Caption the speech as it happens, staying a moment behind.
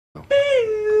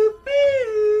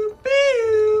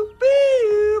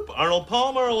Arnold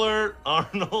Palmer alert!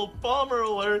 Arnold Palmer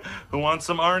alert! Who wants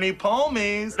some Arnie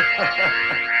Palmies?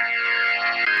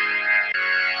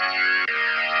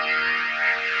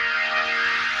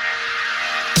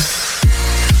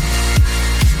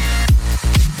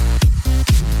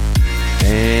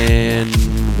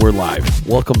 And we're live.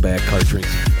 Welcome back, Card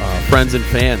Drinks friends and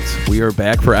fans. We are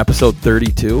back for episode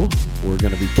 32. We're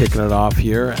going to be kicking it off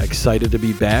here. Excited to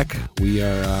be back.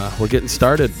 We're getting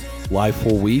started. Live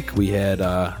full week. We had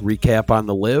recap on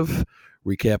the Live,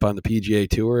 recap on the PGA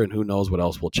Tour, and who knows what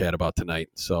else we'll chat about tonight.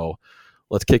 So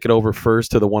let's kick it over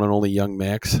first to the one and only young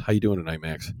Max. How you doing tonight,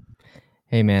 Max?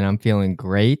 Hey, man, I'm feeling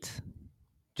great.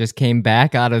 Just came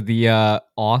back out of the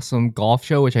awesome golf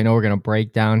show, which I know we're going to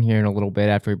break down here in a little bit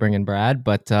after we bring in Brad.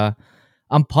 But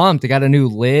I'm pumped. I got a new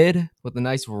lid with a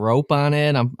nice rope on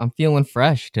it. I'm feeling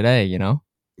fresh today, you know?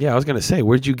 Yeah, I was going to say,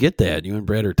 where'd you get that? You and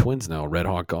Brad are twins now, Red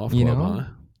Hawk Golf Club, huh?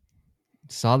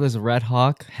 Saw this Red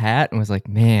Hawk hat and was like,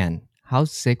 man, how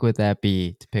sick would that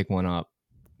be to pick one up?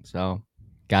 So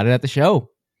got it at the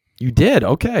show. You did?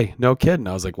 Okay. No kidding.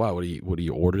 I was like, wow, what do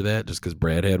you order that just because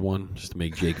Brad had one? Just to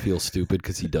make Jake feel stupid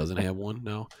because he doesn't have one?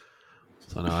 No.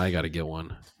 So now I got to get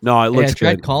one. No, it looks I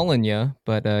tried good. calling you,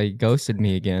 but you ghosted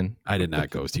me again. I did not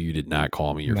ghost you. You did not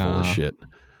call me. You're full of shit.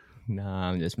 Nah,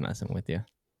 I'm just messing with you.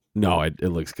 No, it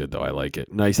looks good, though. I like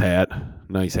it. Nice hat.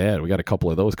 Nice hat. We got a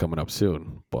couple of those coming up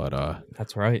soon. But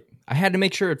that's right. I had to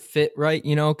make sure it fit right,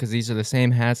 you know, because these are the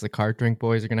same hats the Cart Drink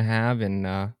boys are going to have, and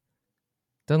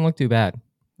doesn't look too bad.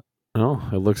 Oh,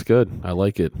 it looks good. I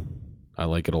like it. I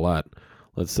like it a lot.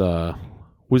 Let's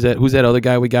who's that other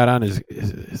guy we got on? His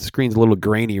screen's a little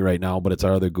grainy right now, but it's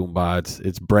our other Goomba.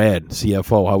 It's Brad,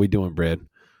 CFO. How we doing, Brad?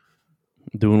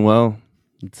 Doing well.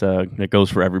 It's it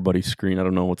goes for everybody's screen. I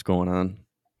don't know what's going on.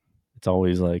 It's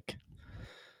always like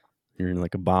you're in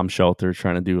like a bomb shelter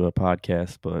trying to do a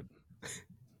podcast, but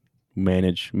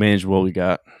manage what we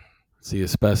got. It's the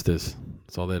asbestos.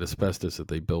 It's all that asbestos that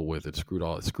they built with. It screwed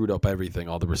up everything.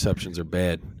 All the receptions are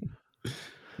bad.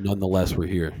 Nonetheless, we're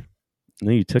here.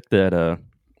 No, you took that.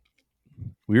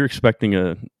 We were expecting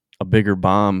a bigger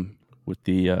bomb with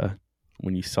the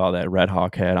when you saw that Red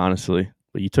Hawk hat, honestly,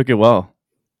 but you took it well.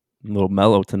 A little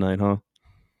mellow tonight, huh?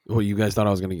 Well, you guys thought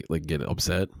I was gonna get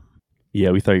upset.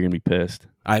 Yeah, we thought you were gonna be pissed.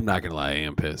 I'm not gonna lie, I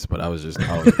am pissed, but I was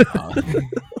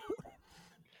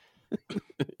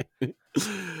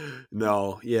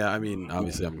no, yeah, I mean,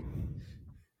 obviously I'm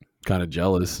kind of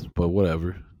jealous, but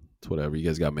whatever. It's whatever. You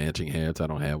guys got matching hats. I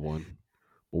don't have one.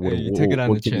 But you took it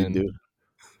on the chin.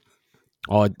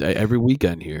 Oh, every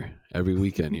weekend here.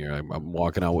 I'm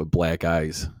walking out with black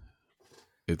eyes.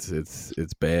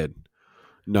 It's bad.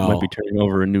 No, might be turning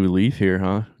over a new leaf here,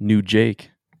 huh? New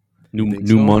Jake. New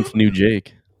so? Month, new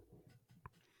Jake.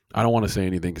 I don't want to say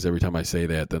anything because every time I say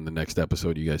that, then the next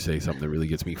episode you guys say something that really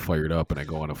gets me fired up and I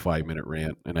go on a 5-minute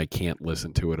rant and I can't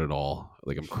listen to it at all.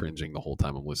 Like I'm cringing the whole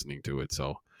time I'm listening to it.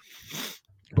 So,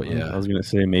 but yeah, I was gonna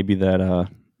say maybe that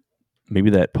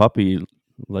puppy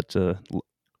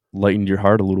lightened your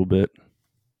heart a little bit.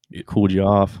 It cooled you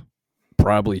off.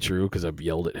 Probably true because I've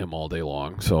yelled at him all day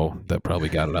long, so that probably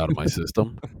got it out of my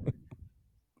system.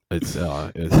 It's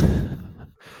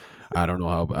I don't know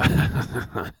how.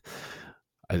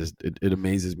 It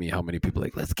amazes me how many people are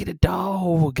like, let's get a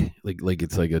dog. Like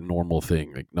it's like a normal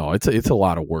thing. Like no, it's a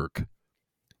lot of work.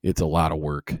 It's a lot of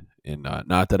work, and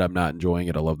not that I'm not enjoying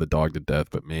it. I love the dog to death,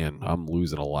 but man, I'm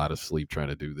losing a lot of sleep trying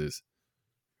to do this.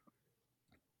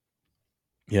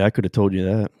 Yeah, I could have told you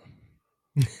that.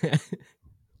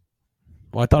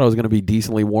 Well, I thought it was going to be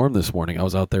decently warm this morning. I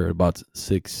was out there at about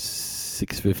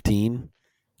 6:15.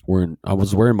 I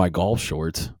was wearing my golf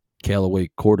shorts, Callaway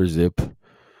quarter zip,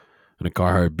 and a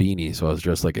Carhartt beanie, so I was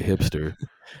dressed like a hipster.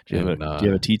 Do you have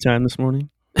a tea time this morning?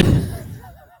 I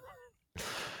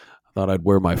thought I'd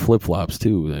wear my flip-flops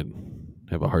too and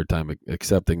have a hard time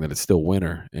accepting that it's still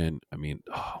winter. And I mean,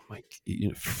 oh my,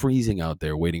 freezing out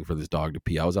there waiting for this dog to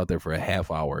pee. I was out there for a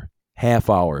half hour.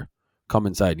 Come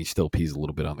inside and he still pees a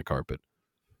little bit on the carpet.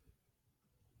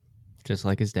 Just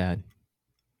like his dad.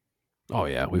 Oh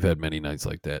yeah, we've had many nights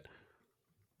like that.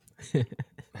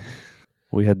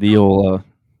 We had the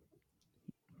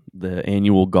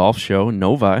annual golf show,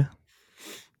 Novi.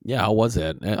 Yeah, how was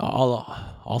that?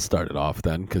 I'll start it off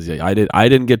then because I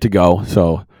didn't get to go.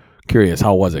 So curious,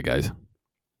 how was it, guys?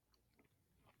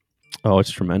 Oh,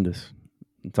 it's tremendous.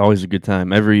 It's always a good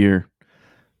time every year.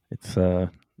 It's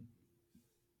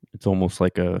almost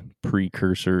like a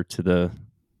precursor to the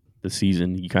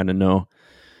season. You kind of know.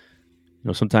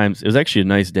 Sometimes it was actually a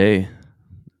nice day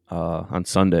on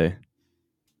Sunday,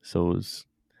 so it was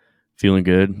feeling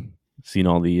good. Seeing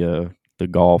all the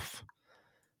golf,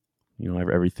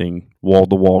 everything wall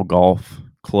to wall golf.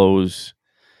 clothes,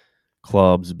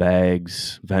 clubs,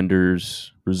 bags,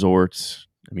 vendors, resorts.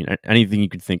 I mean, anything you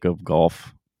could think of,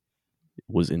 golf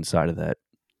was inside of that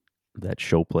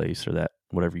show place or that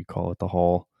whatever you call it, the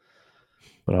hall.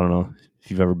 But I don't know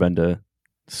if you've ever been to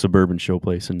Suburban Show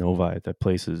Place in Novi. That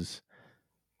place is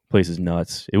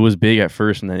nuts. It was big at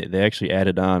first, and then they actually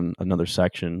added on another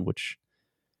section, which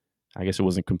I guess it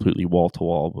wasn't completely wall to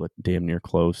wall, but damn near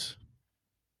close.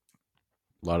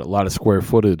 A lot of square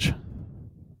footage.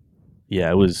 Yeah,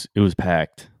 it was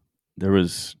packed. There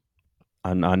was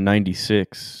on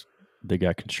 96 they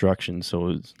got construction,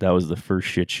 so that was the first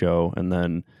shit show, and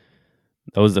then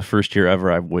that was the first year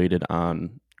ever I've waited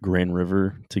on Grand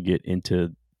River to get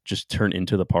into, just turn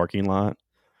into the parking lot,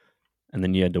 and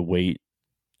then you had to wait.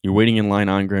 You're waiting in line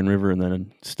on Grand River, and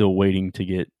then still waiting to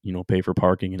get, pay for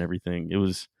parking and everything. It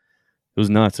was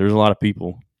nuts. There was a lot of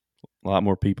people. A lot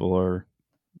more people are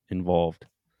involved.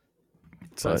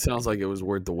 So it sounds like it was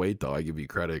worth the wait, though. I give you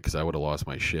credit because I would have lost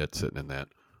my shit sitting in that.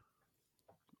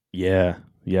 Yeah,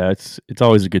 it's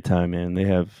always a good time, man. They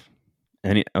have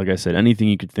like I said, anything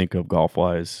you could think of golf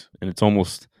wise, and it's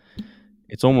almost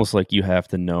like you have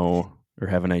to know or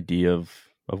have an idea of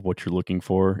what you're looking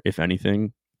for, if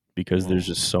anything, because there's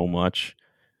just so much.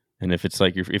 And if it's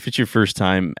like if it's your first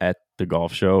time at the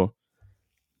golf show,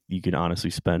 you can honestly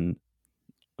spend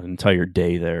an entire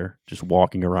day there just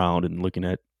walking around and looking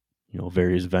at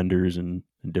various vendors and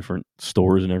different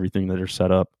stores and everything that are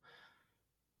set up.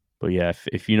 But yeah,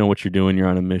 if you know what you're doing, you're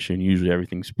on a mission. Usually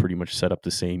everything's pretty much set up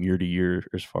the same year to year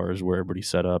as far as where everybody's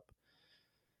set up.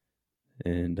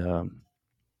 And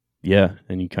yeah,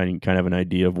 and you kind of have an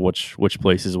idea of which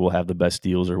places will have the best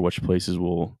deals or which places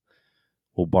will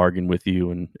bargain with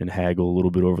you and haggle a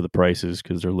little bit over the prices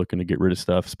because they're looking to get rid of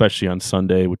stuff, especially on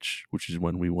Sunday, which is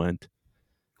when we went.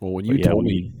 Well, when you told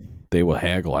me they will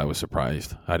haggle, I was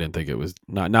surprised. I didn't think it was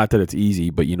not that it's easy,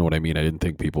 but you know what I mean. I didn't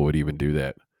think people would even do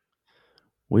that.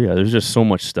 Well, yeah, there's just so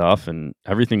much stuff, and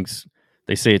everything's.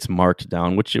 They say it's marked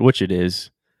down, which it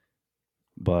is,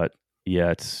 but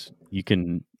yeah, it's you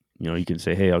can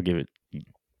say, hey, I'll give it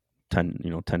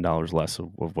 $10 less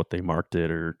of what they marked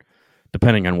it, or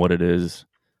depending on what it is.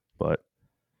 But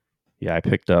yeah, I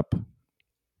picked up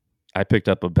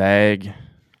a bag,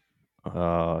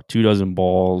 2 dozen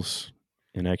balls,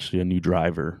 and actually a new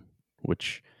driver,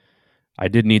 which I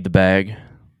did need the bag.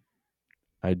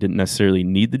 I didn't necessarily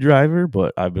need the driver,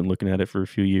 but I've been looking at it for a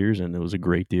few years, and it was a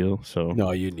great deal. So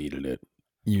no, you needed it.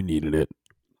 You needed it.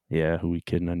 Yeah, who we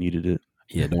kidding? I needed it.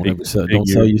 Yeah, don't sell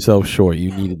yourself short. You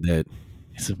needed that.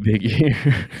 It's a big year.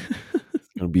 It's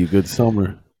gonna be a good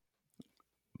summer.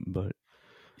 But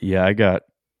yeah, I got.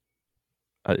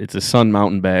 It's a Sun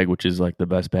Mountain bag, which is like the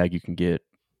best bag you can get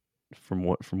from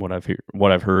what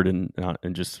I've heard, and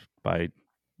just by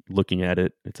looking at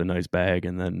it, it's a nice bag.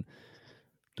 And then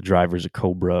the driver's a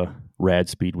Cobra Rad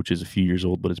Speed, which is a few years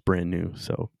old, but it's brand new,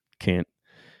 so can't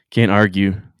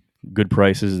argue. Good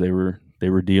prices they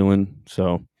were dealing,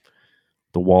 so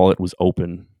the wallet was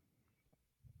open.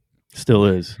 Still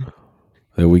is.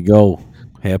 There we go.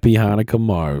 Happy Hanukkah,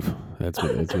 Marv. That's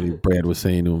what Brad was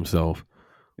saying to himself.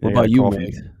 What about you,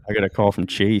 Max? I got a call from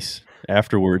Chase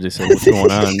afterwards. They said, "What's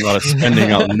going on? A lot of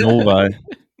spending out in Novi."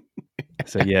 I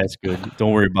said, "Yeah, it's good.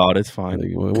 Don't worry about it. It's fine.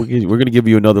 We're going to give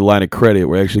you another line of credit.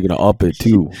 We're actually going to up it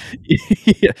too."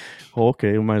 Yeah. Well,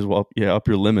 okay. We might as well up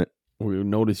your limit. We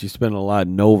noticed you spent a lot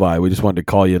in Novi. We just wanted to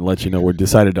call you and let you know we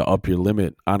decided to up your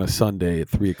limit on a Sunday at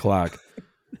 3:00.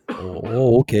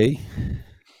 Oh, okay.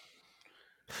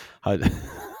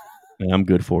 I'm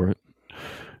good for it.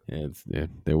 Yeah,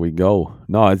 there we go.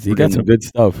 No, you got some good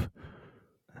stuff.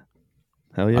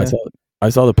 Hell yeah. I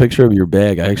saw the picture of your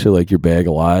bag. I actually like your bag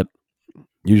a lot.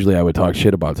 Usually I would talk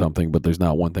shit about something, but there's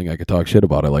not one thing I could talk shit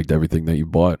about. I liked everything that you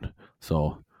bought.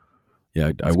 So,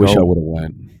 yeah, I wish I would have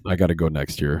went. I got to go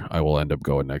next year. I will end up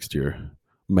going next year.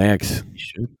 Max,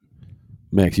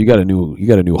 you got a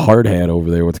new hard hat over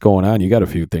there. What's going on? You got a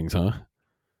few things, huh?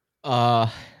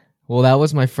 Well, that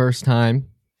was my first time.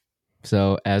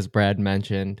 So, as Brad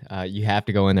mentioned, you have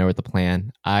to go in there with a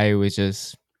plan. I was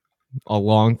just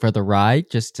along for the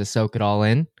ride just to soak it all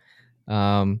in.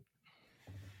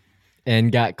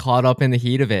 And got caught up in the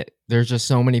heat of it. There's just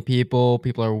so many people.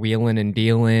 People are wheeling and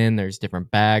dealing. There's different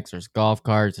bags. There's golf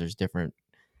carts. There's different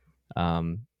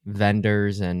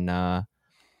vendors. And I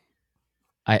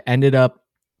ended up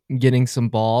getting some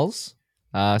balls.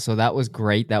 So that was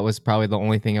great. That was probably the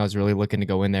only thing I was really looking to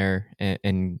go in there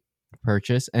and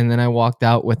purchase. And then I walked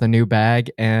out with a new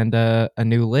bag and a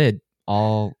new lid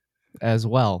all as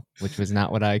well, which was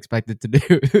not what I expected to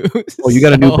do. Oh, you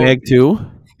got a new bag too?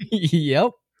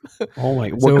 Yep. Oh my!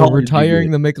 What So we're color did you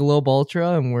retiring get? the Michelob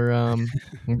Ultra, and we're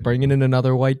bringing in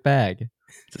another white bag.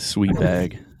 It's a sweet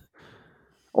bag.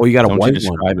 Oh, you got a Don't you white one.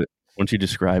 describe it? Once you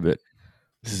describe it,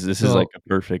 this is like So a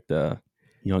perfect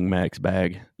young Max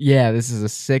bag. yeah, this is a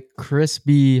sick,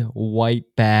 crispy white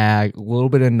bag, a little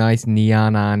bit of nice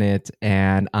neon on it,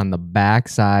 and on the back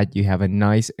side you have a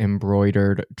nice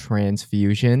embroidered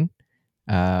transfusion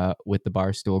with the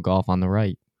Barstool Golf on the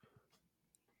right.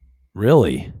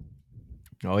 Really?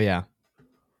 Oh yeah.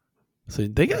 So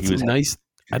they got He some was nice.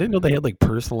 I didn't know they had like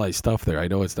personalized stuff there. I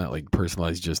know it's not like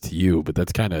personalized just to you, but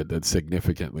that's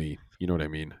significantly. You know what I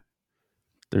mean?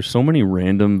 There's so many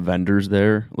random vendors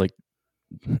there. Like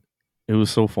it was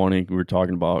so funny. We were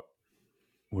talking about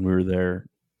when we were there.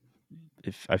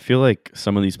 If I feel like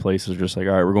some of these places are just like,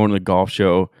 all right, we're going to the golf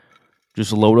show.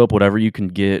 Just load up whatever you can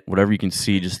get, whatever you can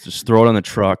see. Just throw it on the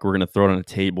truck. We're gonna throw it on a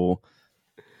table,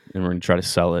 and we're gonna try to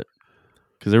sell it.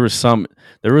 Because there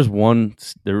was one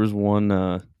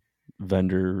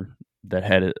vendor that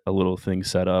had a little thing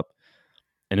set up,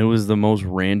 and it was the most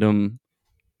random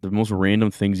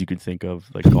things you could think of,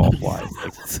 like golf wise.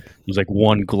 Like it was like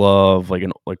one glove, like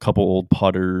a couple old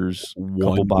putters, a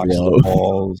couple One boxes glove. of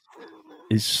balls.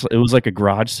 It was like a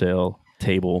garage sale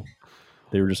table.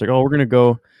 They were just like, oh, we're gonna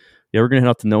go. Yeah, we're gonna head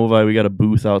out to Novi. We got a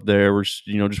booth out there. We're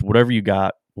just whatever you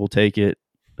got, we'll take it,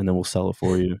 and then we'll sell it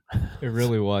for you. It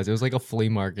really was. It was like a flea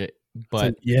market,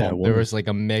 but Yeah, it there was. was like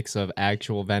a mix of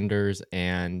actual vendors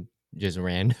and just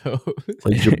randos.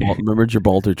 Like remember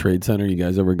Gibraltar Trade Center? You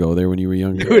guys ever go there when you were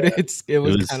younger? Dude, it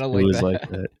was kind of it like was that. like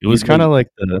that. It was kind of like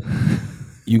the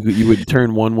You would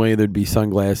turn one way, there'd be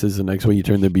sunglasses. The next way you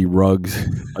turn, there'd be rugs.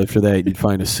 After that, you'd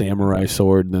find a samurai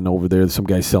sword, and then over there, some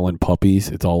guy selling puppies.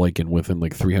 It's all like within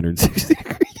like 360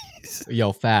 degrees.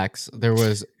 Yo, facts. There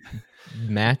was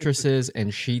mattresses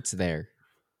and sheets there.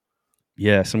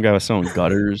 yeah. Some guy was selling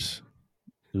gutters.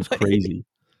 It was crazy.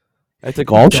 That's a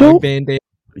golf show. Dog Band-Aid.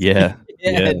 Yeah,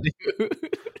 yeah. Dude.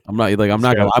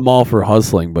 I'm all for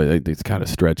hustling, but it's kind of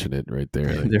stretching it right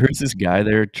there. Like, There was this guy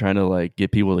there trying to like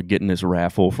get people to get in this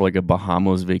raffle for like a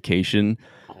Bahamas vacation.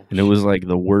 And it was like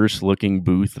the worst looking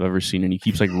booth I've ever seen. And he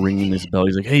keeps like ringing this bell.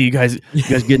 He's like, "Hey, you guys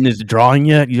getting this drawing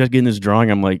yet? You guys getting this drawing?"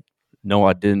 I'm like, "No,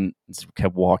 I didn't." Just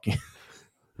kept walking.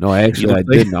 no, actually, I looked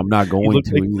like- didn't. I'm not going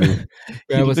to either.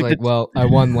 I was like, well, I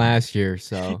won last year,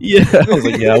 so Yeah, I was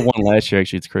like, "Yeah, I won last year."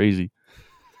 Actually, it's crazy.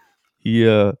 He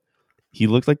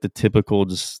looked like the typical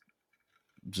just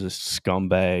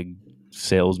scumbag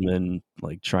salesman,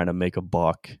 like trying to make a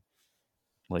buck.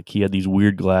 Like he had these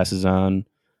weird glasses on, and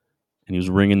he was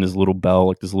ringing this little bell,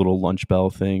 like this little lunch bell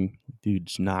thing. Dude,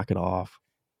 just knock it off.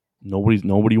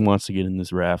 Nobody wants to get in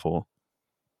this raffle.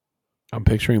 I'm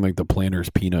picturing like the Planters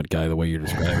peanut guy the way you're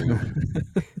describing him.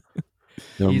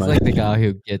 Never he's mind. like the guy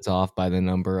who gets off by the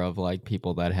number of like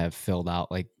people that have filled out,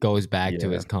 like goes back to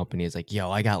Yeah. his company. It's like, yo,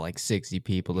 I got like 60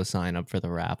 people to sign up for the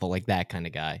raffle, like that kind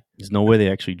of guy. There's no way they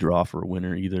actually draw for a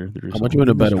winner either. They're just How much like, would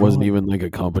have bet "Who's it wasn't drawing?" even like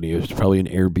a company? It was probably an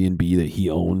Airbnb that he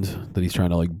owns that he's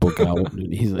trying to like book out.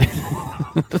 And he's like,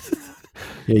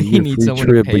 "Yeah, you He get a needs free someone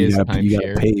to trip, pay but you his gotta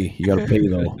timeshare." pay. You gotta pay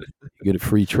though. You get a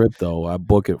free trip though. I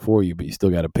book it for you, but you still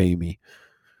gotta pay me."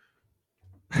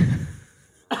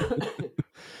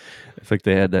 I think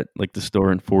they had that, like the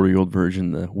store in 4-year-old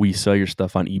version, the "We sell your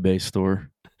stuff on eBay" store.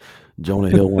 Jonah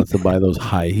Hill wants to buy those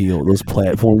those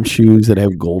platform shoes that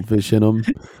have goldfish in them.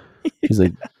 He's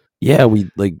like, "Yeah, we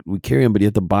carry them, but you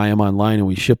have to buy them online and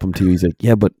we ship them to you." He's like,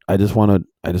 "Yeah, but I just want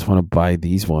to buy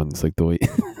these ones, like the way."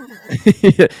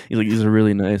 He's like, "These are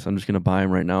really nice. I'm just gonna buy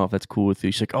them right now if that's cool with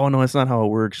you." She's like, "Oh no, that's not how it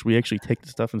works. We actually take the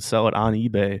stuff and sell it on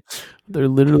eBay." They're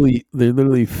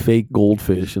literally fake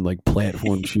goldfish and like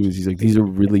platform shoes. He's like, "These are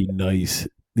really nice.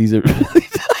 These are really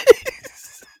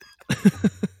nice."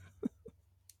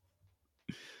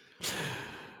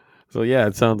 So yeah,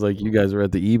 it sounds like you guys are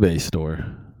at the eBay store.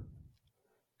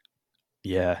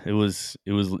 Yeah, it was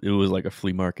like a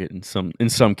flea market in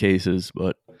some cases,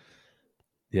 but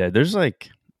yeah, there's like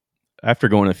after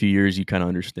going a few years, you kind of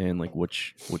understand like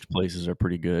which places are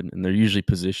pretty good, and they're usually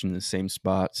positioned in the same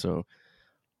spot. So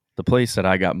the place that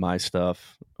I got my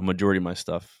stuff, a majority of my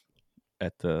stuff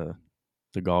at the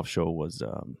golf show was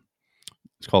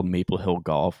it's called Maple Hill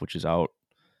Golf, which is out.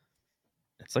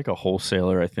 It's like a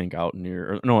wholesaler, I think, out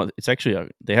near. Or no, it's actually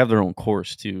they have their own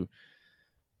course too.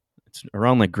 It's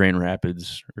around like Grand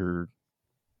Rapids or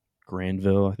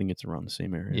Granville. I think it's around the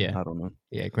same area. Yeah. I don't know.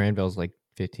 Yeah, Granville's like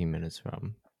 15 minutes from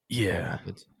Grand Yeah,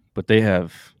 Rapids. but they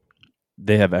have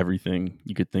everything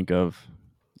you could think of.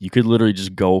 You could literally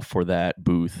just go for that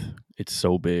booth. It's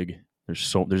so big. There's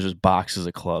just boxes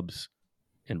of clubs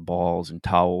and balls and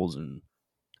towels and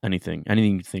anything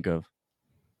you think of.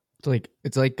 It's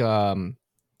like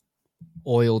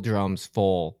oil drums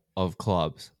full of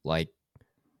clubs, like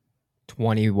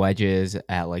 20 wedges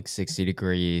at like 60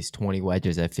 degrees, 20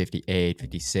 wedges at 58, Are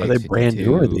 56, they brand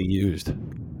new or are 52. they used?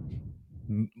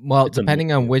 Well, It's a mix,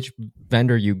 depending on yeah. which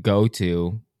vendor you go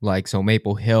to, like so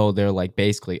Maple Hill, they're like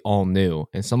basically all new,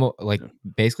 and like Yeah.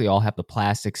 basically all have the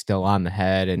plastic still on the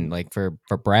head. And like for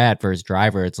Brad, for his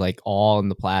driver, it's like all in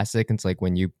the plastic. And it's like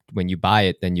when you buy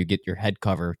it, then you get your head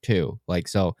cover too. Like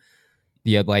so,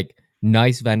 you had like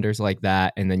nice vendors like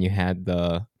that, and then you had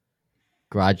the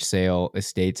garage sale,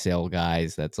 estate sale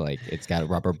guys. That's like it's got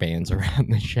rubber bands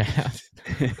around the shaft.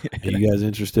 Are you guys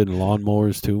interested in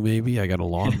lawnmowers too? Maybe I got a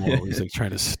lawnmower. I was like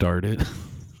trying to start it.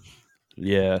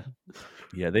 Yeah.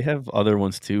 Yeah, they have other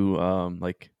ones too,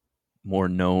 like more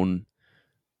known,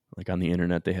 like on the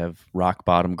internet. They have Rock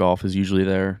Bottom Golf is usually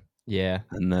there, Yeah.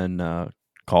 and then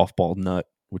Golf Ball Nut,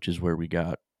 which is where we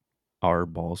got our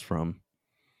balls from.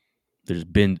 There's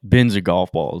bins of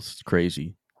golf balls. It's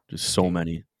crazy. Just so Dude.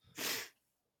 many.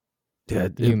 Yeah,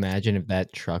 Can you imagine if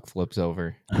that truck flips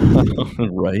over?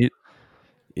 Right?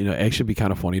 actually be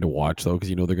kind of funny to watch though, because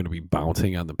they're going to be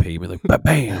bouncing on the pavement like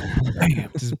bam, bam,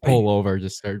 Just bam, pull over,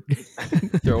 just start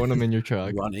throwing them in your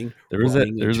truck. running. There was a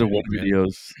running and trying one to grab-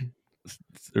 videos.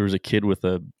 There was a kid with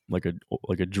a like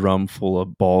a drum full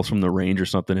of balls from the range or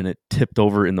something, and it tipped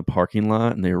over in the parking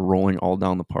lot, and they were rolling all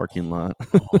down the parking lot.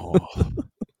 Oh,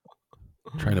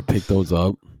 trying to pick those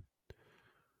up.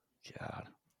 God.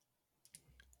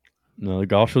 No, the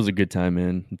golf show's a good time,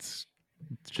 man. It's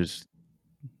just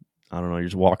I don't know. You're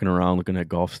just walking around looking at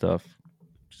golf stuff.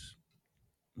 Just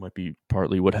might be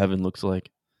partly what heaven looks like.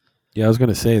 Yeah, I was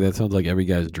gonna say that sounds like every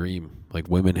guy's dream. Like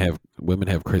women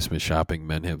have Christmas shopping,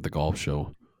 men have the golf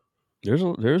show.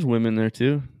 There's women there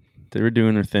too. They were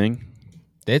doing their thing.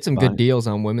 They had some Fine. good deals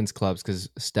on women's clubs because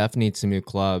Steph needs some new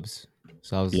clubs.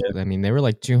 So Yeah. I mean, they were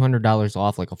like $200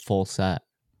 off, like a full set.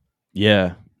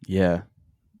 Yeah.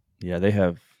 They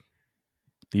have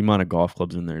the amount of golf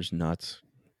clubs in there is nuts.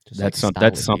 Just That's like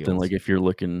that's styler something. deals. Like if you're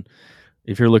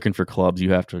looking for clubs,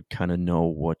 you have to kind of know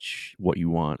what you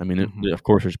want. I mean, Mhm. of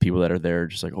course, there's people that are there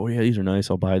just like, oh yeah, these are nice,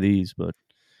 I'll buy these, but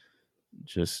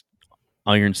just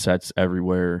iron sets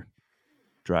everywhere,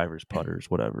 drivers, putters,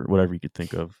 whatever you could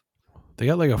think of. They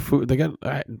got like a food. They got.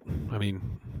 I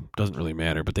mean, doesn't really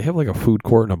matter, but they have like a food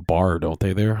court and a bar, don't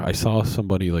they? There, I saw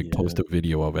somebody like post a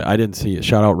video of it. I didn't see it.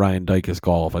 Shout out Ryan Dykes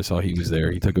Golf. I saw he was there.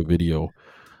 He took a video.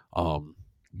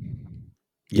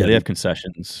 Yeah, they have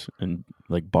concessions and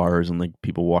like bars and like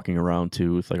people walking around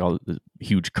too with like all the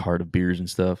huge cart of beers and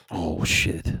stuff. Oh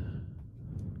shit!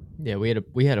 Yeah, we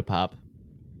had a pop.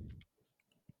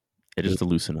 Yeah, just to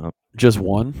loosen up. Just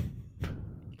one.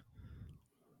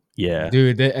 Yeah,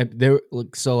 Dude, they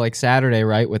so like Saturday,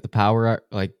 right, with the power,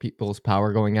 like people's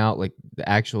power going out, like the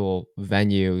actual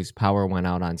venues power went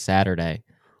out on Saturday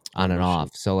on and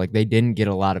off. So like they didn't get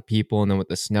a lot of people, and then with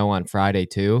the snow on Friday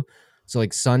too. So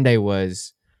like Sunday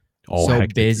was so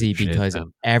hectic busy as shit, because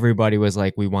man. everybody was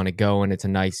like, we want to go and it's a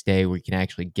nice day, we can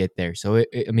actually get there. So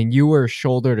I mean, you were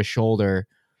shoulder to shoulder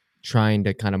trying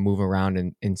to kind of move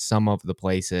around in some of the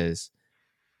places,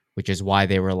 which is why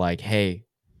they were like, hey,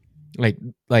 like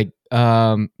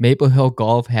Maple Hill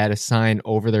Golf had a sign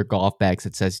over their golf bags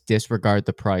that says disregard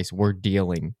the price, we're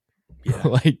dealing. yeah.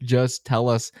 Like just tell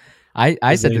us.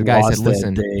 I said to the guy, I said,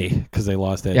 listen, because they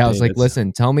lost that. yeah, I day. was like, That's-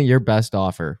 listen, tell me your best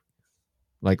offer.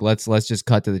 Like let's just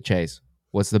cut to the chase.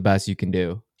 What's the best you can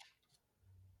do?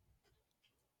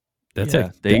 That's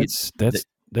Yeah,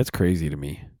 that's crazy to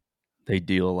me. They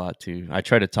deal a lot too. I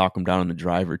try to talk him down on the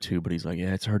driver too, but he's like,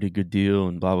 "Yeah, it's already a good deal,"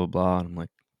 and blah blah blah. And I'm like,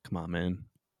 "Come on, man!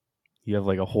 You have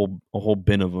like a whole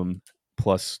bin of them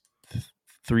plus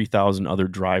 3,000 other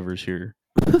drivers here.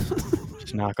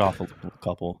 Just knock off a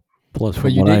couple." Plus, from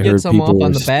But you what I did get heard, some off people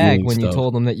on were the bag stealing when you stuff.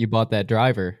 told them that you bought that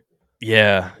driver.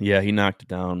 Yeah, he knocked it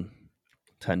down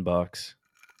 $10,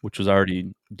 which was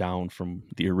already down from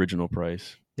the original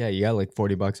price. Yeah, you got like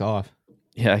 $40 off.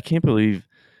 Yeah, I can't believe.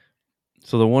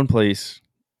 So the one place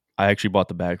I actually bought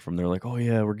the bag from, they're like, "Oh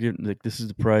yeah, we're getting like this is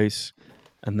the price,"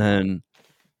 and then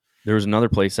there was another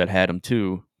place that had them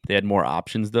too. They had more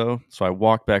options though, so I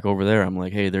walked back over there. I'm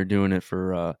like, "Hey, they're doing it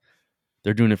for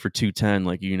 210.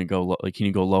 Like, you gonna go like can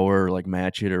you go lower or like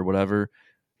match it or whatever?"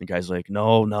 The guy's like,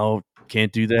 "No,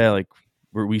 can't do that. Like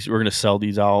we're gonna sell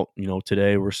these out.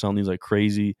 Today we're selling these like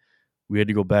crazy. We had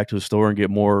to go back to the store and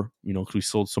get more. Because we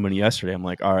sold so many yesterday." I'm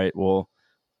like, "All right, well."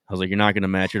 I was like, "You're not going to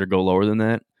match it or go lower than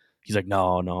that?" He's like,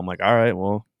 No. I'm like, "All right,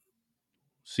 well,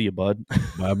 see you, bud."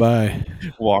 Bye bye.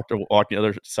 walked the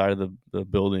other side of the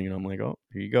building, and I'm like, "Oh,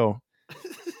 here you go."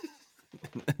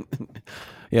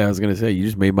 Yeah, I was gonna say you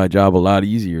just made my job a lot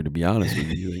easier. To be honest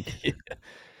with you, like,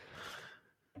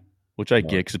 Which I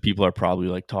get because people are probably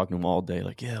like talking to him all day,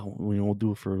 like, yeah, we'll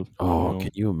do it for.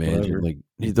 Can you imagine? whatever.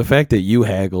 Like the fact that you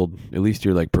haggled, at least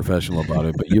you're like professional about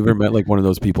it. But you ever met like one of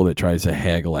those people that tries to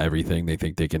haggle everything? They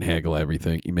think they can haggle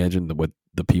everything. Imagine what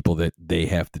the people that they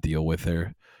have to deal with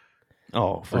there.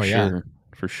 Oh, for yeah. sure,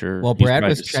 for sure. Well, He's Brad probably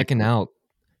was just checking super- out.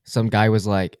 Some guy was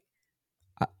like,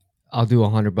 "I'll do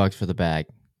 $100 for the bag,"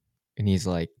 and he's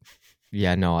like,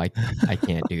 "Yeah, no, I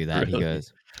can't do that." He Really?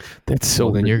 goes, That's so.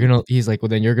 "Well, then you're gonna." He's like, "Well,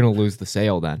 then you're gonna lose the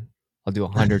sale. Then I'll do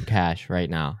 100 cash right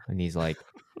now." And he's like,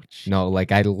 "No,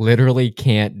 like I literally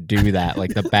can't do that.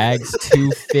 Like the bag's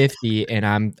 250, and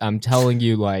I'm telling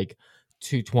you like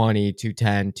 220,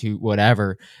 210, two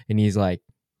whatever." And he's like,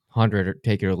 100, or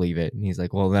take it or leave it. And he's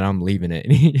like, "Well, then I'm leaving it."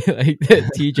 And he, like the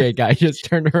TJ guy just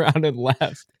turned around and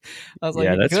left. I was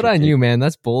Yeah, like, that's "Good on you, ridiculous. man.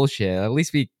 That's bullshit. At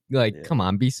least be like, Yeah. come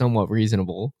on, be somewhat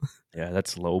reasonable." Yeah,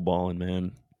 that's lowballing,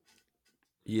 man.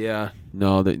 Yeah,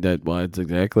 no, well, it's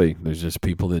exactly. There's just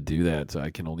people that do that, so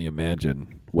I can only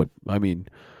imagine what. I mean,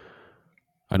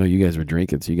 I know you guys were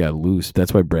drinking, so you got loose.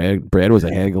 That's why Brad was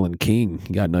a haggling king.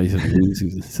 He got nice and loose.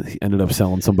 He ended up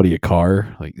selling somebody a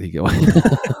car. Like he go,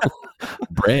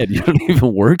 Brad, you don't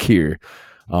even work here.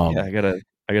 Yeah, I got a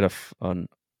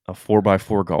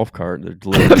 4x4 golf cart. They're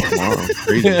delivering tomorrow.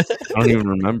 Crazy. I don't even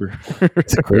remember.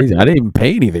 It's crazy. I didn't even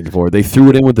pay anything for it. They threw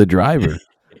it in with the driver.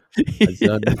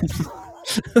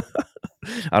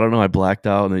 I don't know. I blacked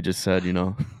out, and they just said,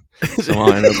 somehow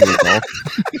I ended up with a golf.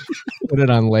 Put it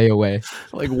on layaway.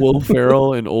 Like Will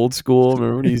Ferrell in Old School.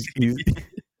 Remember when he's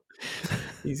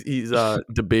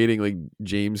debating like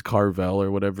James Carvel or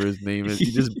whatever his name is.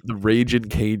 He just the raging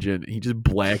Cajun. He just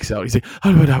blacks out. He's like, he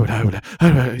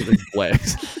like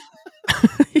blacks.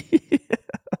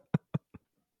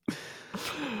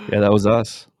 Yeah, that was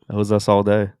us. That was us all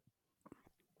day.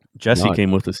 Jesse Not-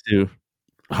 came with us too.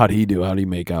 How'd he do? How'd he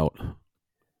make out?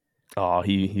 Oh,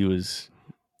 he was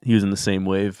in the same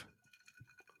wave.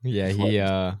 Yeah, Just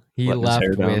he letting his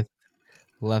hair down.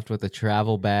 left with a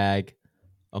travel bag,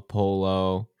 a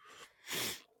polo,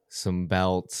 some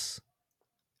belts,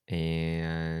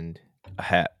 and A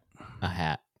hat. a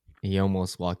hat. He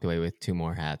almost walked away with 2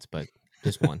 more hats, but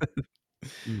just one.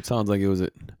 Sounds like it was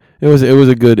a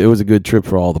good trip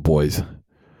for all the boys.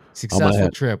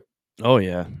 Successful trip. Oh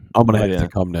yeah. I'm gonna Oh, have yeah. to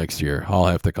come next year. I'll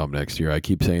have to come next year. I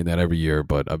keep saying that every year,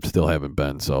 but I still haven't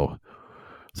been. So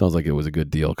sounds like it was a good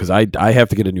deal because I have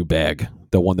to get a new bag.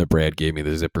 The one that Brad gave me,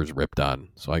 the zipper's ripped on,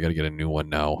 so I got to get a new one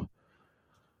now.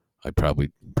 I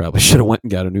probably should have went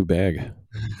and got a new bag.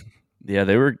 Yeah,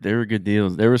 they were good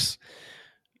deals. There was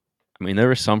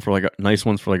some for like nice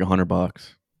ones for like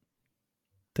 $100.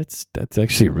 That's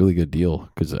actually a really good deal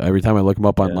because every time I look them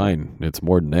up Yeah. online, it's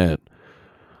more than that.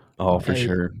 Oh, for Hey.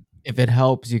 sure. If it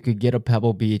helps, you could get a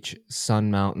Pebble Beach Sun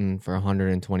Mountain for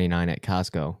 $129 at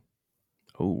Costco.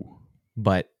 Oh,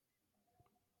 But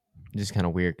just kind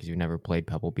of weird because you've never played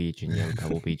Pebble Beach and you have a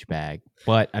Pebble Beach bag.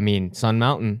 But I mean, Sun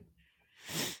Mountain,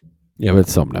 Yeah, but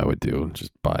it's something I would do.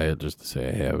 Just buy it just to say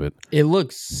I have it. it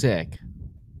looks sick.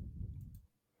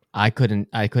 I couldn't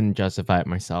justify it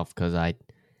myself because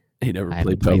He never I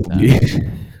played haven't Pebble played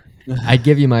Beach. I'd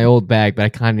give you my old bag, but I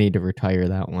kind of need to retire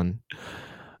that one.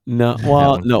 No,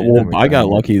 one's no. been Well, I got retired.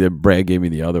 lucky that Brad gave me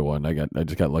the other one. I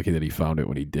just got lucky that he found it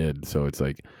when he did. So it's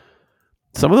like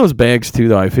some of those bags too,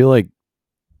 though. I feel like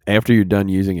after you're done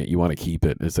using it, you want to keep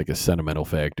it. It's like a sentimental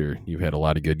factor. You've had a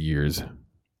lot of good years.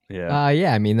 yeah.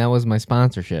 Yeah, I mean that was my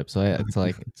sponsorship, so it's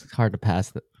like it's hard to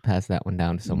pass that one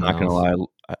down to I'm someone not gonna else.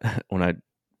 lie. When I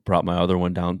brought my other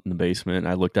one down in the basement,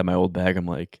 I looked at my old bag. I'm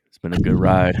like, it's been a good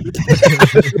ride.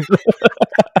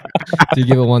 Do you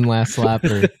give it one last slap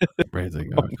or Brad's like,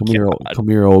 Oh, come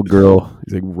here, old girl.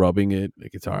 He's like rubbing it.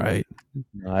 Like it's all right.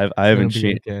 No, I haven't be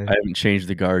changed. okay. I haven't changed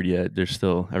the guard yet.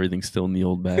 Everything's still in the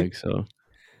old bag. So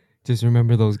just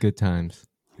remember those good times?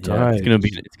 It's yeah, all right. it's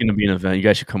gonna be an event. You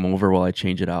guys should come over while I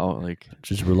change it out. Like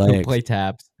Just Go relax. play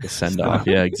taps. a send off.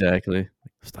 Yeah, exactly.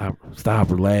 Stop.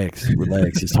 Relax.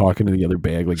 He's talking to the other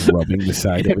bag, like rubbing the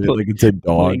side of it, like it's a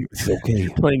dog. Playing- It's okay.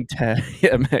 Playing tap.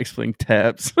 Yeah, Max playing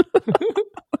taps.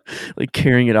 Like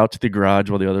carrying it out to the garage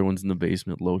while the other one's in the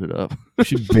basement loaded up. You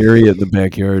should bury it in the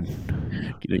backyard.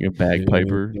 Getting a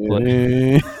bagpiper.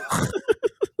 Play.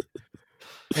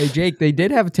 Hey Jake, they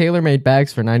did have TaylorMade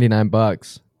bags for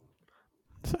 $99.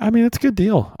 I mean, it's a good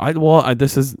deal.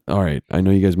 This is all right. I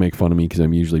know you guys make fun of me because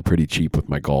I'm usually pretty cheap with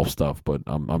my golf stuff, but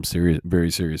I'm serious,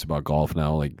 very serious about golf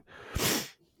now. Like,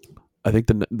 I think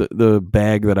the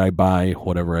bag that I buy,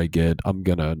 whatever I get, I'm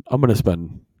gonna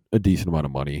spend a decent amount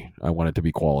of money. I want it to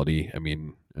be quality. I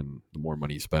mean, and the more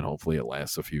money you spend, hopefully it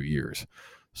lasts a few years.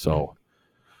 So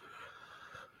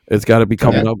it's got to be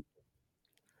coming up.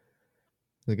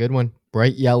 It's a good one.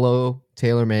 bright yellow,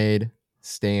 tailor-made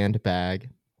stand bag.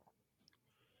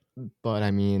 But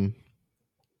I mean,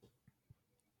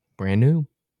 brand new.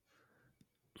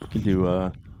 You can do.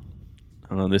 I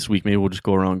don't know. This week maybe we'll just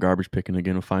go around garbage picking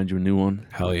again and find you a new one.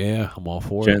 Hell yeah, I'm all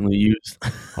for Gently used.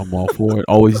 it. I'm all for it.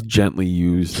 Always gently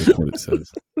used is what it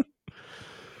says.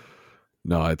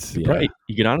 No, it's You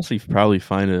could honestly probably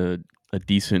find a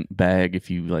decent bag if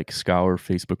you like scour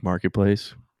Facebook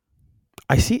Marketplace.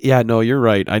 I see. Yeah, no, you're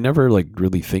right. I never like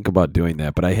really think about doing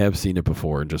that, but I have seen it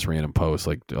before in just random posts.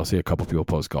 Like I'll see a couple people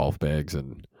post golf bags,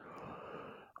 and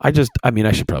I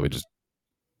should probably just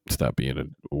stop being a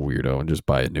weirdo and just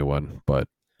buy a new one. But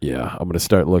yeah, I'm gonna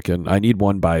start looking. I need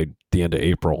one by the end of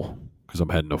April because I'm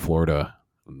heading to Florida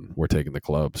and we're taking the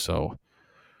club, so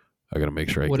I gotta make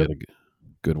sure I get a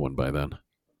good one by then.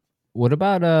 What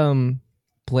about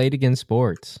Played Against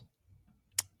Sports?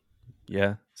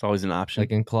 Yeah, it's always an option.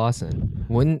 Like in Clawson.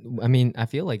 I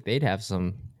feel like they'd have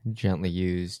some gently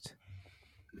used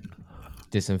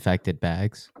disinfected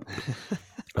bags.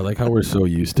 I like how we're so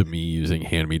used to me using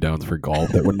hand-me-downs for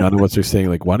golf that when none of us are saying,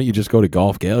 like, why don't you just go to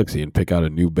Golf Galaxy and pick out a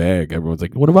new bag? Everyone's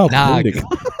like, what about blading?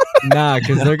 Nah,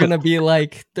 because they're gonna be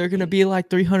like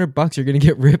 $300. You're gonna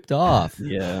get ripped off.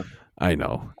 Yeah, I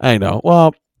know.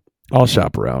 Well, I'll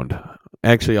shop around.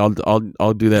 Actually, I'll do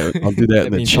that. I'll do that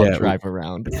in the chat. I'll drive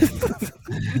around.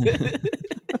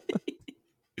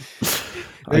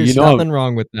 There's nothing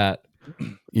wrong with that.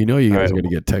 You guys are going to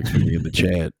get text from me in the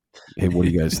chat. Hey, what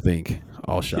do you guys think?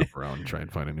 I'll shop around and try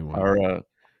and find a new one. I'm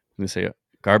gonna say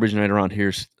garbage night around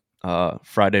here's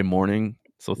Friday morning,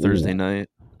 so Thursday night.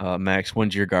 Max,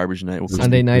 when's your garbage night?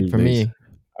 Sunday night for me.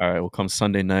 All right, we'll come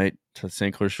Sunday night to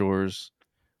St. Clair Shores.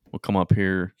 We'll come up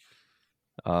here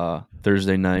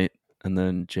Thursday night, and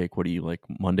then Jake, what do you like?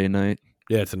 Monday night?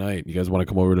 Yeah, tonight. You guys want to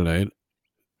come over tonight?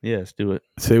 Yeah, let's do it.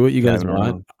 Say what you guys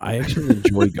want. I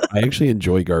actually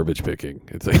enjoy garbage picking.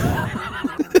 It's like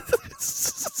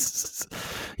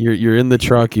you're in the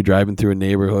truck, you're driving through a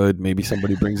neighborhood, maybe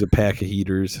somebody brings a pack of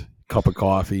heaters, cup of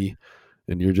coffee,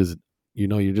 and you're just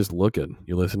looking.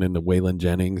 You're listening to Waylon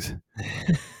Jennings.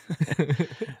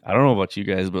 I don't know about you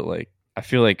guys, but like I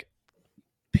feel like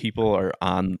people are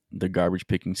on the garbage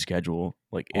picking schedule.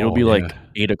 Like it'll be like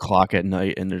 8:00 at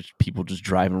night, and there's people just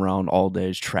driving around all day.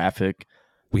 There's traffic.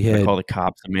 We had call the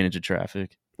cops to manage the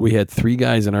traffic. We had 3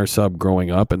 guys in our sub growing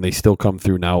up, and they still come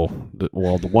through now. The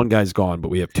one guy's gone, but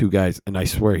we have 2 guys, and I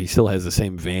swear he still has the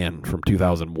same van from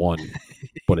 2001,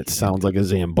 but it sounds like a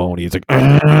Zamboni. It's like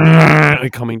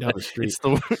coming down the street.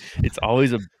 It's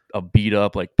always a beat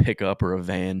up like pickup or a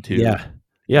van too. Yeah,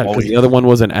 because the other one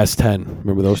was an S10.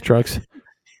 Remember those trucks?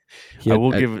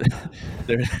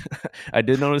 I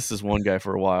did notice this one guy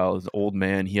for a while. This old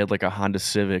man. He had like a Honda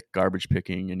Civic garbage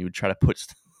picking, and he would try to put.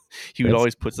 He would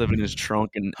always put stuff in his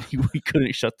trunk, and he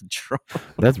couldn't shut the trunk.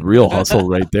 That's real hustle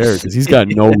right there, because he's got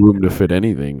no room to fit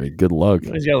anything. Like, good luck.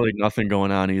 He's got like nothing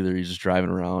going on either. He's just driving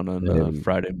around on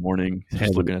Friday morning,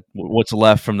 just looking at what's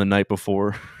left from the night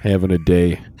before, having a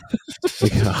day.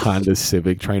 Like a Honda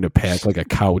Civic, trying to pack like a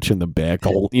couch in the back.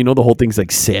 The whole thing's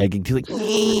like sagging. He's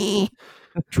like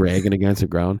dragging against the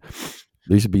ground.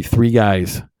 There should be 3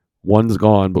 guys. One's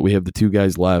gone, but we have the 2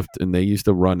 guys left, and they used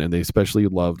to run, and they especially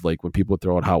loved like when people would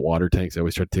throw out hot water tanks. They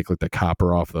always try to take like the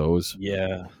copper off those.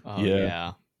 Yeah,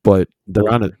 yeah. But they're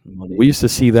on it. We used to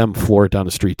see them floor it down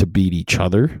the street to beat each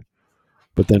other.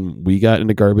 But then we got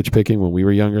into garbage picking when we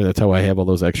were younger. That's how I have all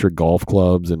those extra golf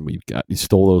clubs, and we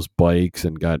stole those bikes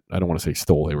and got. I don't want to say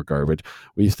stole; they were garbage.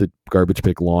 We used to garbage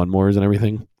pick lawnmowers and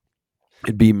everything.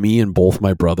 It'd be me and both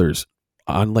my brothers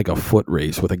on like a foot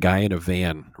race with a guy in a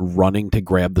van running to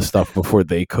grab the stuff before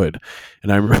they could.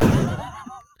 And I remember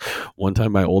one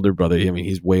time my older brother,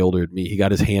 he's way older than me, he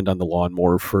got his hand on the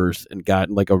lawnmower first and got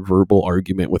in like a verbal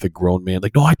argument with a grown man.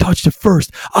 Like, no, I touched it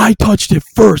first,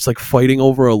 like fighting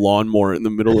over a lawnmower in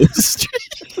the middle of the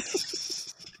street.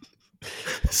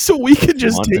 So we could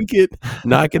just take it,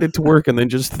 not get it to work, and then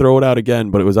just throw it out again.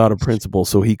 But it was out of principle,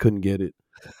 so he couldn't get it.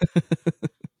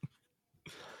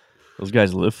 Those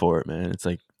guys live for it, man. It's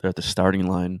like they're at the starting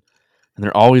line, and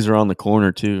they're always around the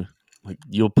corner too. Like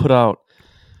you'll put out.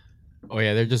 Oh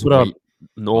yeah, they're just put out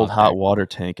an old hot water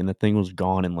tank, and the thing was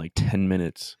gone in like 10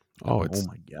 minutes. Oh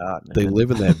my god! Man. They live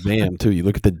in that van too. You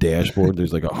look at the dashboard.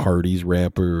 There's like a Hardee's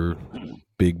wrapper,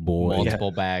 big boy,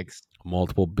 multiple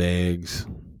bags.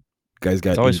 Guys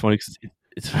got. It's always funny because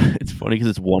it's funny because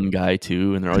it's one guy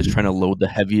too, and they're always trying to load the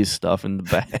heaviest stuff in the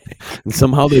bag. And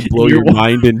somehow they blow your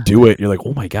mind and do it. You're like,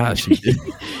 oh my gosh!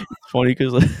 It's funny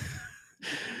because it's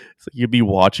like you'd be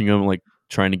watching them like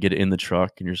trying to get it in the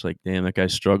truck, and you're just like, damn, that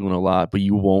guy's struggling a lot, but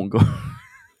you won't go.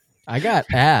 I got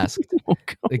asked.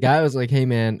 The guy was like, hey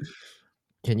man,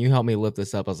 can you help me lift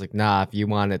this up? I was like, nah, if you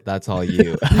want it, that's all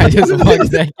you. I just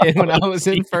walked back in when I was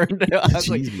in Ferndale. I was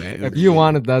like, Jeez, man. if you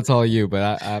want it, that's all you.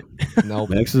 But I nope.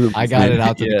 Max is I got it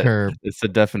out to the curb. It's the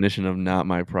definition of not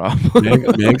my problem.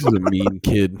 Max is a mean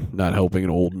kid, not helping an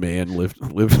old man lift a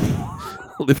Well,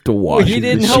 washing he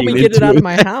didn't help me machine get it into out of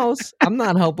my house. I'm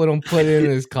not helping him put it in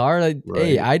his car. Hey,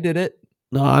 Right. I did it.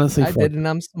 No, honestly, I did, and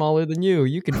I'm smaller than you.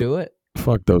 You can do it.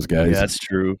 fuck those guys. Yeah, that's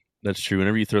true. That's true.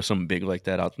 Whenever you throw something big like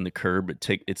that out in the curb,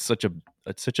 it's such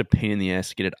a pain in the ass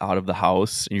to get it out of the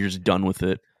house, and you're just done with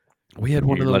it. We had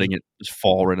one of You're those. letting it just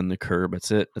fall right on the curb.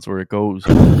 That's it. That's where it goes.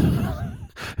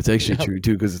 It's actually true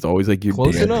too, because it's always like your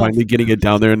Close dad enough. finally getting it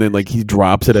down there, and then like he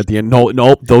drops it at the end.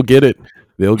 No, they'll get it.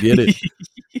 They'll get it.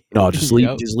 No, just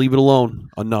leave it alone.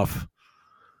 Enough.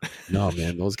 No,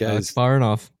 man, those That's guys. far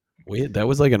enough. That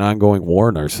was like an ongoing war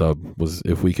in our sub. Was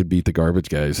if we could beat the garbage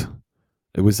guys.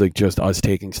 It was like just us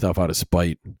taking stuff out of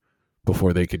spite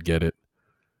before they could get it.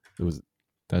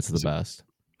 That's the best.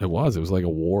 It was like a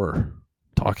war,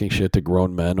 talking shit to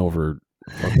grown men over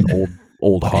fucking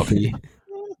old Huffy.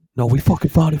 No, we fucking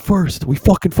found it first.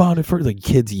 Like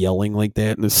kids yelling like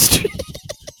that in the street.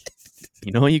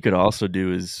 You know what you could also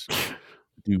do is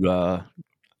do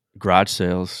garage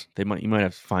sales. You might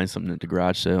have to find something at the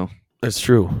garage sale. That's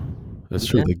true. That's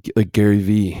true. Like Gary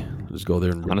V. Just go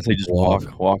there and Honestly, just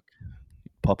walk.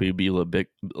 Puppy would be a little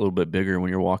bit bigger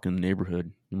when you're walking the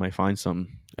neighborhood. You might find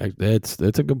something. That's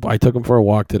a good. I took him for a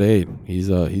walk today. He's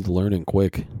learning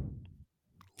quick.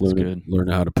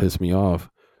 Learning how to piss me off.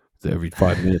 Every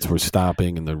 5 minutes we're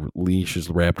stopping, and the leash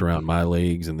is wrapped around my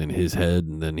legs, and then his head,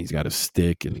 and then he's got a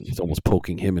stick, and he's almost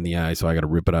poking him in the eye. So I got to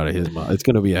rip it out of his mouth. It's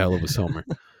going to be a hell of a summer.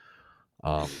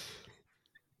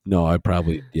 No,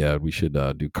 we should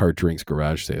do cart drinks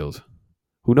garage sales.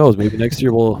 Who knows? Maybe next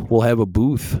year we'll have a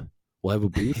booth. We'll have a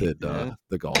booth at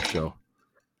the golf show.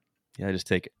 Yeah, just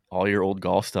take all your old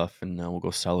golf stuff and we'll go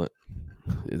sell it.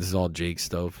 This is all Jake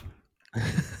stuff.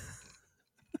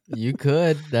 You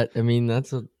could.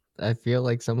 I feel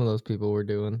like some of those people were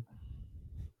doing.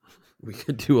 We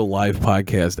could do a live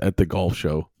podcast at the golf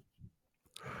show.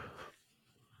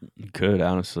 You could,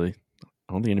 honestly.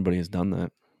 I don't think anybody has done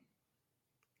that.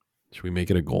 Should we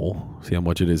make it a goal? See how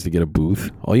much it is to get a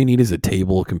booth? All you need is a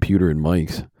table, a computer, and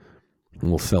mics. And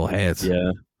we'll sell hats.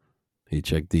 Yeah. Hey,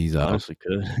 check these out. Honestly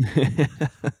could.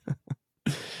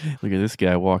 Look at this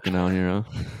guy walking out here,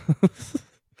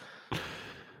 huh?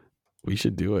 We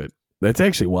should do it. That's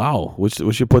actually, wow. We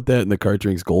should put that in the Cart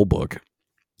Drinks goal book.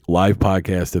 Live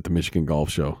podcast at the Michigan Golf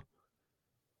Show.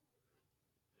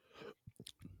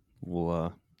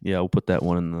 We'll put that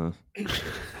one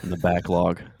in the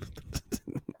backlog.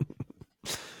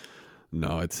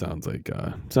 No, it sounds like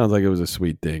it was a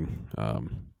sweet thing.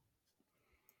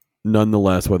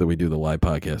 Nonetheless, whether we do the live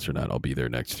podcast or not, I'll be there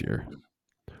next year.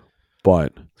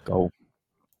 But Let's go.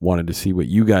 Wanted to see what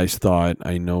you guys thought.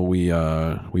 I know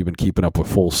we've been keeping up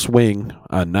with Full Swing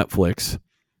on Netflix.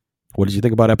 What did you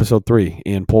think about episode 3?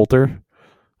 Ian Poulter?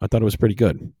 I thought it was pretty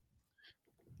good.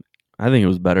 I think it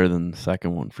was better than the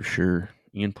second one for sure.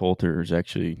 Ian Poulter is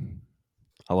actually,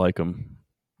 I like him.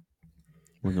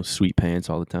 Wearing those sweet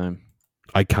pants all the time.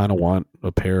 I kind of want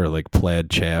a pair of like plaid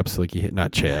chaps, like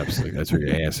not chaps, like that's where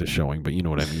your ass is showing, but you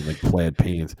know what I mean, like plaid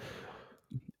pants.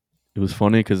 It was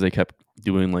funny because they kept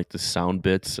doing like the sound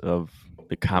bits of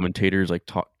the commentators like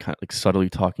subtly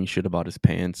talking shit about his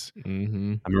pants.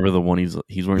 Mm-hmm. I remember the one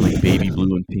he's wearing like baby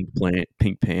blue and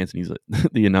pink pants, and he's like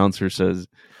the announcer says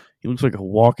he looks like a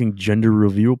walking gender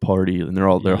reveal party, and they're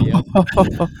all there. Yep.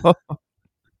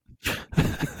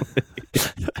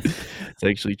 It's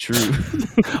actually true.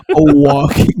 A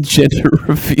walking gender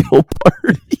reveal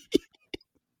party.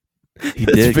 He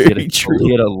That's did. very true.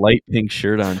 He had a light pink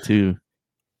shirt on too.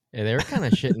 Yeah, they were kind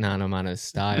of shitting on him on his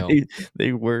style.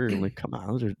 They were like, come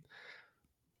on,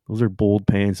 those are bold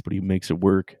pants, but he makes it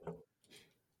work.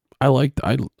 I like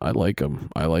him.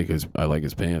 I like his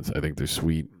pants. I think they're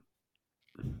sweet.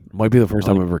 Might be the first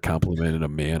time I've ever complimented a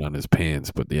man on his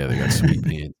pants, but yeah, they got sweet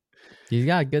pants. He's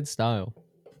got good style.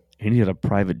 And he had a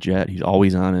private jet. He's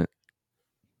always on it.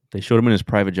 They showed him in his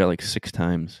private jet like 6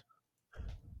 times.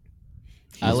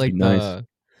 I like the.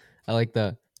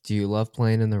 Do you love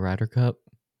playing in the Ryder Cup?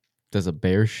 Does a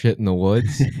bear shit in the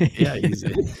woods? Yeah,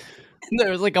 There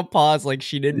was like a pause, like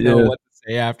she didn't know what to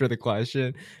say after the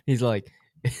question. He's like,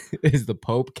 "Is the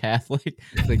Pope Catholic?"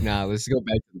 It's like, nah. Let's go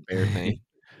back to the bear thing.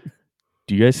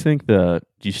 Do you guys think the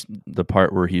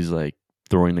part where he's like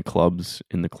throwing the clubs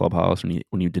in the clubhouse when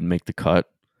you didn't make the cut?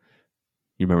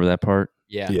 You remember that part?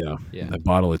 Yeah. That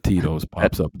bottle of Tito's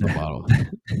pops up in the bottle.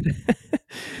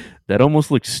 That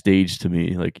almost looks staged to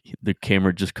me. Like the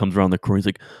camera just comes around the corner. He's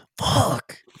like,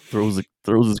 "Fuck!" Throws his.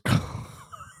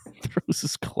 throws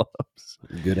his gloves.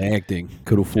 Good acting.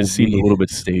 Could have fooled Just seemed a me. little bit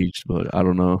staged, but I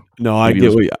don't know. No, I Maybe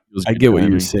get it what was I good get what you're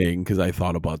timing. saying because I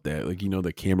thought about that. Like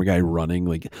the camera guy running,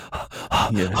 like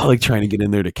Yeah. like trying to get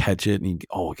in there to catch it, and he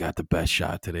got the best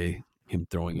shot today. Him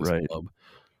throwing his Right. club.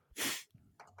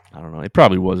 I don't know. It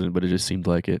probably wasn't, but it just seemed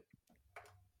like it.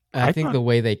 I think thought- the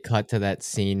way they cut to that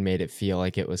scene made it feel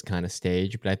like it was kind of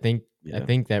staged, but I think Yeah.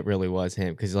 that really was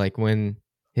him because like when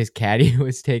his caddy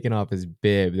was taking off his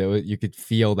bib, you could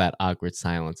feel that awkward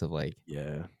silence of like,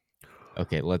 Yeah.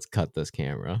 okay, let's cut this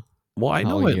camera. Well, I How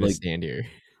know are you it. gonna Like stand here?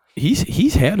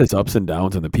 he's had his ups and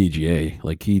downs in the PGA.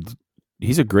 Like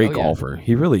he's a great Oh, yeah. golfer.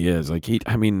 He really is. Like he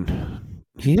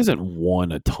hasn't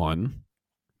won a ton,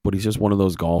 but he's just one of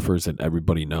those golfers that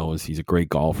everybody knows. He's a great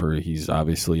golfer. He's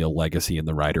obviously a legacy in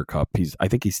the Ryder Cup. I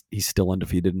think he's still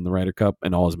undefeated in the Ryder Cup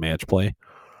and all his match play.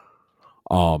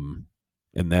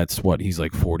 And that's what he's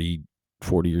like 40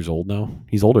 years old now.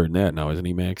 He's older than that now, isn't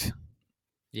he, Max?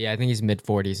 Yeah, I think he's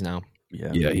mid-40s now.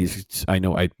 Yeah. Yeah, I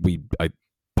know. I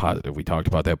positive we talked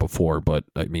about that before, but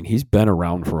I mean he's been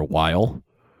around for a while.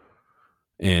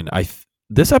 And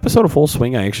this episode of Full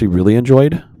Swing I actually really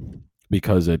enjoyed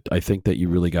because I think that you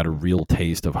really got a real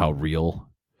taste of how real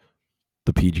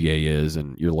the PGA is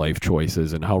and your life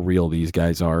choices and how real these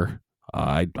guys are.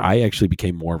 I actually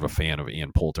became more of a fan of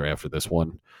Ian Poulter after this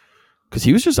one because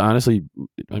he was just honestly,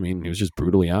 I mean, he was just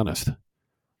brutally honest.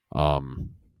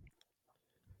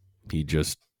 He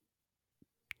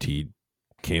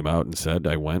came out and said,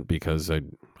 "I went because I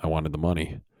wanted the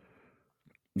money."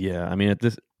 Yeah. I mean,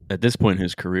 at this point in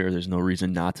his career, there's no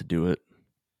reason not to do it.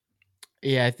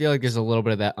 Yeah, I feel like there's a little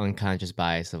bit of that unconscious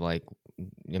bias of like,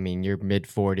 I mean, you're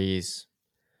mid-40s.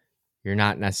 You're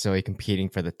not necessarily competing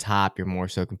for the top. You're more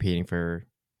so competing for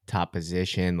top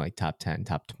position, like top 10,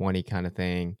 top 20 kind of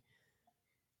thing.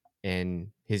 And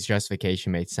his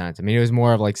justification made sense. I mean, it was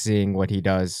more of like seeing what he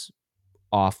does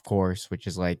off course, which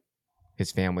is like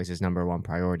his family's his number one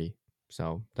priority.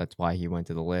 So that's why he went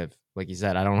to the live. Like he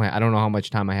said, I don't know how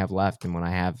much time I have left. And when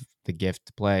I have the gift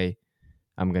to play,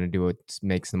 I'm going to do what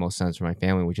makes the most sense for my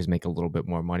family, which is make a little bit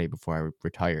more money before I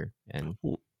retire. And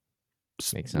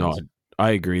makes sense. No,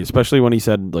 I agree, especially when he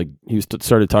said like he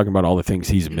started talking about all the things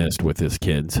he's missed with his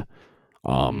kids.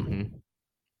 I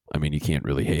mean, you can't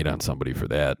really hate on somebody for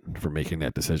that, for making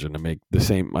that decision to make the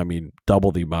same. I mean,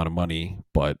 double the amount of money,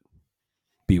 but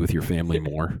be with your family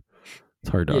more.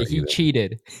 It's hard to argue. He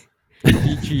cheated.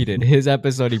 He cheated. His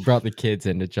episode, he brought the kids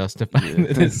in to justify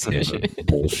the decision.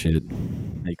 Bullshit.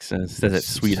 Makes sense. That's that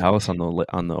sweet house on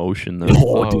the ocean, though.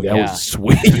 Oh, dude, that yeah. was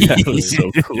sweet. That was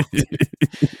so cool.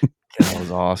 That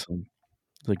was awesome.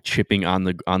 Like chipping on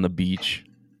the beach.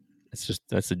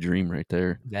 That's a dream right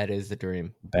there. That is the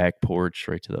dream. Back porch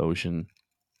right to the ocean.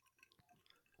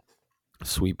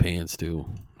 Sweet pants too.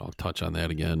 I'll touch on that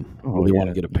again. Oh, Really want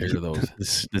yeah. to get a pair of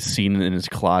those. The scene in his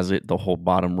closet, the whole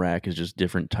bottom rack is just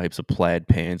different types of plaid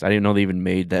pants. I didn't know they even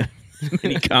made that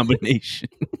many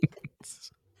combinations.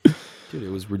 Dude,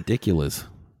 it was ridiculous.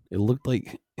 It looked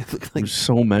like There's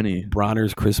so many.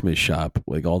 Bronner's Christmas shop.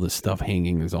 Like all this stuff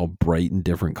hanging. It was all bright and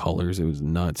different colors. It was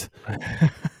nuts.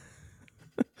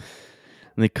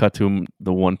 And they cut to him,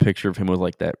 the one picture of him with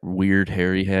like that weird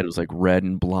hair he had. It was like red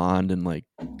and blonde and like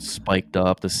spiked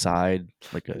up the side,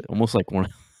 like almost like one.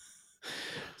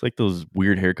 It's like those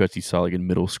weird haircuts you saw like in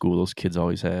middle school. Those kids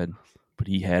always had, but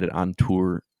he had it on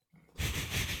tour.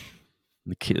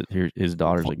 The kid, his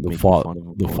daughter's like making fun of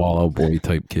him. The Fallout Boy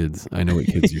type kids. I know what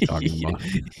kids you're talking about.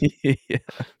 Yeah.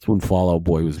 It's when Fallout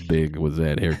Boy was big. Was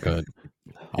that haircut?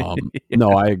 No,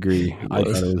 I agree. I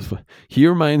thought it was. He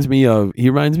reminds me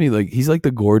like he's like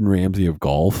the Gordon Ramsay of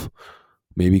golf.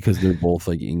 Maybe because they're both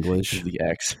like English. The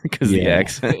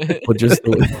accent. But just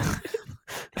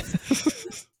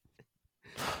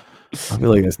I feel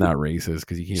like that's not racist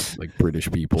because you can't like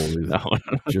British people. No.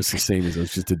 Just the same as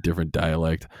it's just a different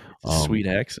dialect. Sweet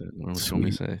accent. What you want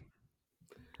me to say?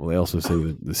 Well, they also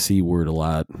say the C word a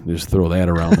lot. They just throw that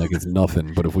around like it's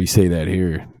nothing. But if we say that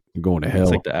here, you're going to hell.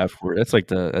 It's like the F word. That's like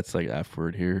F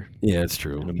word here. Yeah, it's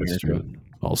true. In That's America. true.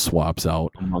 All swaps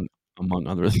out. Among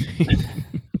other things.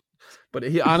 But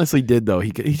he honestly did though.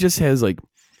 He just has like,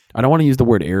 I don't want to use the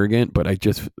word arrogant, but I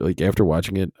just like after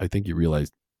watching it, I think you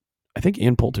realize, I think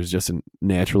Ian Poulter's just a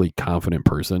naturally confident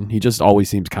person. He just always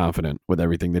seems confident with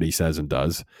everything that he says and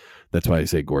does. That's why I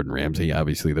say Gordon Ramsay.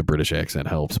 Obviously, the British accent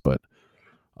helps, but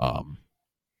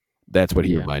that's what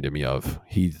he reminded me of.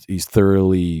 He's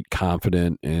thoroughly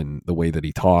confident in the way that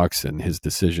he talks and his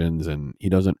decisions, and he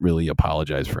doesn't really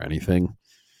apologize for anything.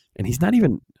 And he's not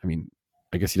even, I mean,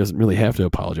 I guess he doesn't really have to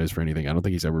apologize for anything. I don't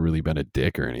think he's ever really been a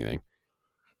dick or anything.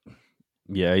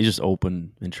 Yeah, he's just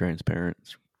open and transparent.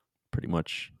 It's pretty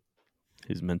much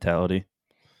his mentality.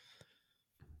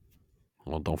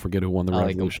 Well, don't forget who won the I like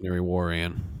him. Revolutionary War,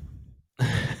 Ann.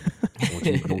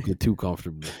 Don't get too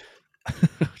comfortable.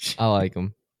 I like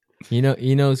him. He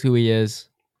knows who he is.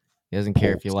 He doesn't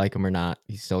care if you like him or not.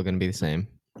 He's still going to be the same.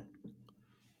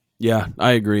 Yeah,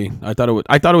 I agree. I thought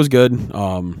it was good.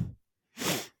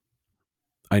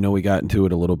 I know we got into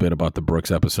it a little bit about the Brooks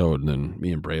episode, and then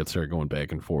me and Bray started going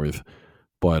back and forth.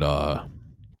 But I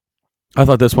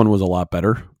thought this one was a lot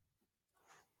better.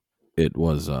 It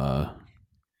was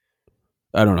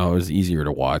I don't know, it was easier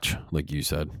to watch, like you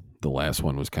said. The last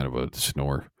one was kind of a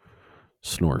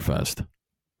snore fest.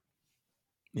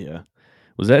 Yeah.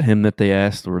 Was that him that they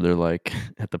asked where they're like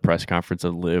at the press conference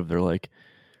of Liv, they're like,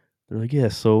 yeah,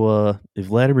 so if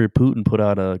Vladimir Putin put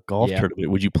out a golf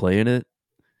tournament, would you play in it?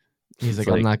 He's like,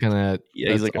 It's I'm not gonna. Yeah,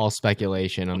 that's he's like, all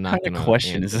speculation. I'm not kind gonna. of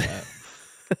question is answer that?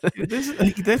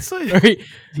 That's Or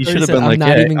he should have said, been I'm like,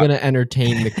 not yeah, even gonna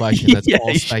entertain the question. That's Yeah, all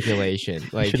he should- speculation.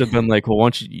 Like, should have been like, well, why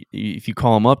don't you, if you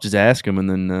call him up, just ask him, and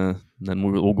then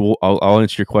we'll go. I'll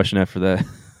answer your question after that.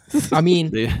 I mean,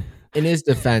 Yeah. in his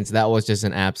defense, that was just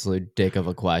an absolute dick of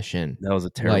a question. That was a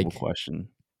terrible Like, question.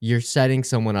 You're setting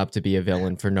someone up to be a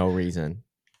villain for no reason.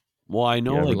 Well, I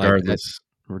know, Yeah, like,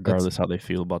 regardless how they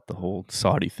feel about the whole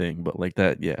Saudi thing, but like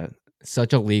that, yeah,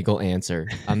 Such a legal answer.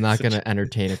 I'm not going to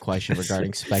entertain a question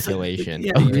regarding speculation.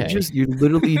 yeah, Okay. you're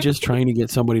literally just trying to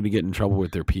get somebody to get in trouble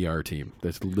with their PR team.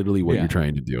 That's literally what Yeah. you're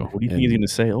trying to do. what do you think he's going to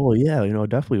say? Oh yeah, I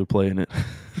definitely would play in it.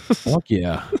 Fuck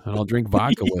yeah. And I'll drink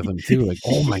vodka with him too. Like,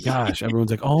 oh my gosh.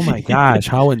 Everyone's like, oh my gosh,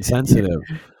 how insensitive.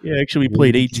 Yeah, actually, we What do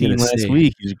played you think he's 18 gonna last say?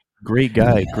 week. He's a great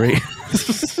guy. Great.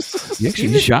 He actually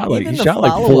Even- shot like even he the shot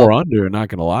like follow-up- 4 under, not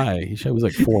gonna lie. He was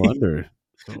like 4 under.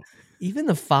 Even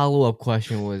the follow-up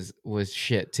question was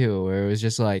shit too, where it was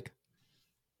just like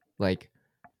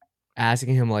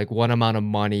asking him like what amount of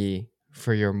money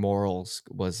for your morals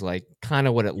was like kind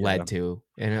of what it Yeah. led to.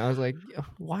 And I was like,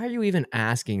 why are you even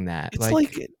asking that? It's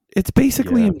like it's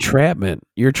basically Yeah. entrapment.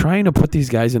 You're trying to put these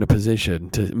guys in a position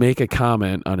to make a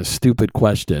comment on a stupid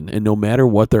question, and no matter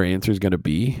what their answer is going to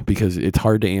be, because it's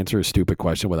hard to answer a stupid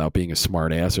question without being a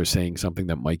smart ass or saying something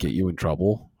that might get you in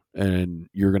trouble. And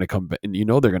you're going to come back, and they're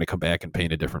going to come back and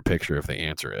paint a different picture if they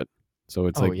answer it. So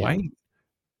it's Oh, like, yeah.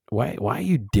 why are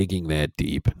you digging that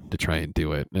deep to try and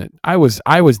do it? And I was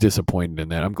disappointed in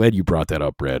that. I'm glad you brought that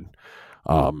up, Brad.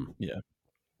 Yeah.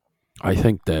 I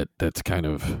think that's kind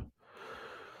of,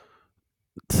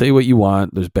 say what you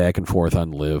want. There's back and forth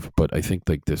on Liv, but I think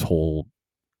like these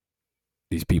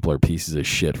people are pieces of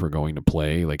shit for going to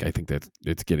play. Like, I think that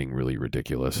it's getting really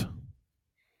ridiculous.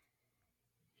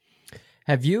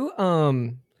 Have you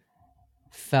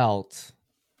felt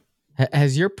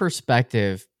has your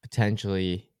perspective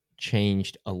potentially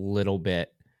changed a little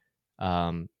bit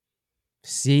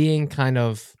seeing kind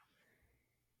of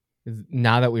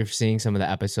now that we're seeing some of the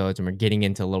episodes and we're getting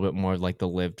into a little bit more of like the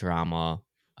Liv drama,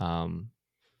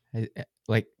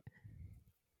 like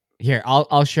here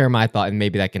I'll share my thought and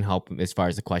maybe that can help as far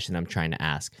as the question I'm trying to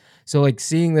ask. So like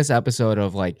seeing this episode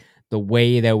of like the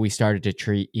way that we started to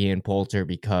treat Ian Poulter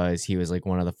because he was like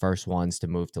one of the first ones to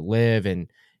move to Liv, and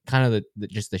kind of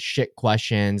just the shit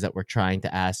questions that we're trying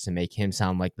to ask to make him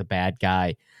sound like the bad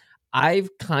guy. I've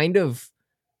kind of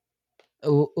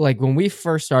like when we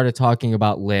first started talking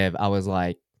about Liv, I was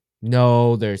like,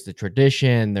 no, there's the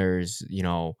tradition, there's, you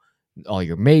know, all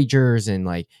your majors, and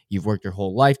like you've worked your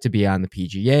whole life to be on the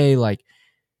PGA, like,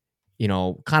 you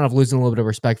know, kind of losing a little bit of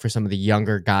respect for some of the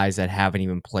younger guys that haven't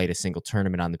even played a single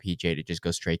tournament on the PGA to just go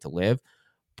straight to Liv.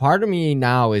 Part of me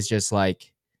now is just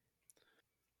like,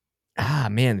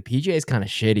 man, the PGA is kind of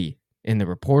shitty, and the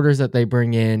reporters that they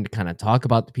bring in to kind of talk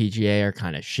about the PGA are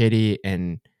kind of shitty.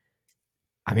 And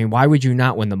I mean, why would you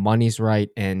not when the money's right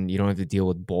and you don't have to deal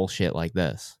with bullshit like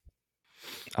this?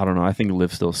 I don't know. I think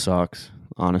Liv still sucks,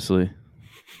 honestly.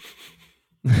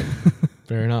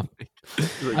 Fair enough.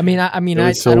 I mean, I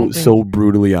don't think, so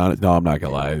brutally honest. No, I'm not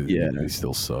gonna lie. Yeah. They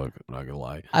still suck. I'm not gonna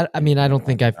lie. I mean, I don't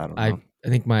think I don't know. I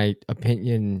think my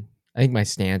opinion, I think my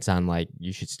stance on like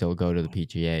you should still go to the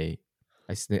PGA,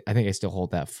 I think I still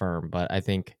hold that firm, but I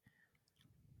think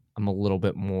I'm a little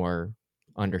bit more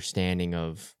understanding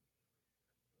of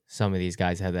some of these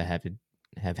guys have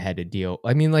had to deal.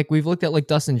 I mean, like we've looked at like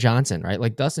Dustin Johnson, right?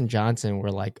 Like Dustin Johnson, we're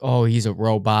like, oh, he's a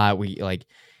robot. We like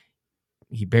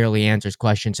he barely answers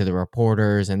questions to the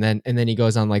reporters, and then he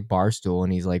goes on like Barstool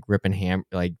and he's like ripping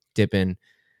like dipping,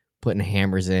 putting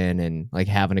hammers in and like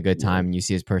having a good time, and you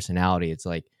see his personality. It's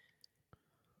like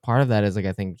part of that is like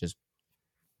I think just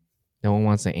no one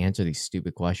wants to answer these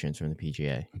stupid questions from the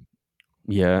PGA.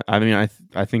 Yeah, I mean,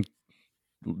 I think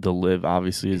the Liv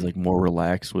obviously is like more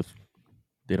relaxed with.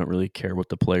 They don't really care what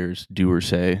the players do or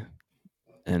say.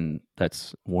 and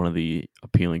that's one of the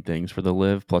appealing things for the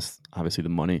Live. Plus, obviously, the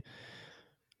money.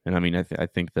 And I mean, I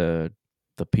think the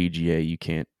PGA, you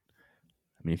can't.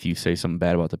 I mean, if you say something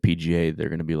bad about the PGA, they're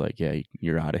going to be like, "Yeah,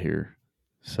 you're out of here."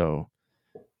 So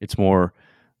it's more.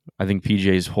 I think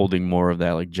PGA is holding more of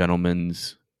that like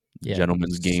Yeah,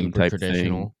 gentleman's game super type thing.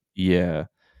 traditional. Yeah,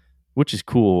 which is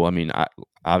cool. I mean,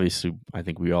 obviously, I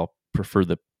think we all prefer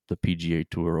the PGA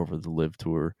Tour over the Live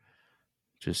Tour.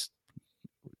 Just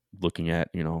looking at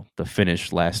the finish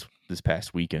this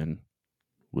past weekend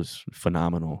was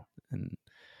phenomenal, and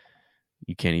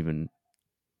you can't even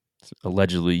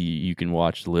allegedly you can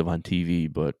watch the Live on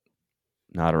TV, but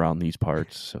not around these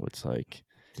parts. So it's like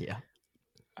Yeah.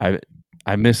 I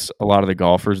I miss a lot of the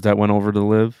golfers that went over to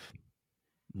Live,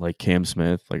 like Cam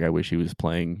Smith. Like I wish he was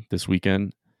playing this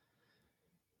weekend,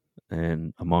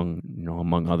 and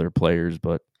among other players.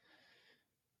 But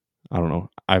I don't know.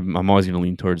 I'm always going to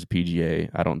lean towards the PGA.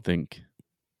 I don't think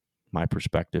my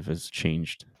perspective has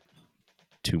changed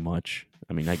too much.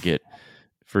 I mean, I get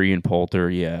for Ian Poulter,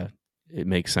 yeah, it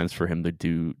makes sense for him to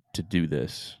do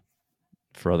this.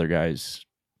 For other guys,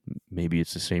 maybe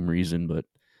it's the same reason, but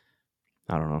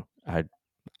I don't know. I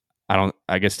don't.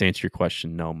 I guess to answer your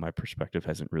question, no, my perspective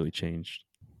hasn't really changed.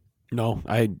 No,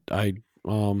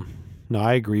 no,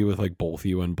 I agree with like both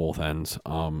you and both ends.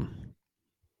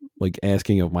 Like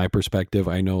asking of my perspective,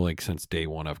 I know like since day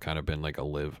one I've kind of been like a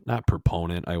Live not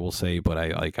proponent, I will say, but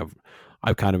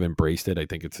I've kind of embraced it. I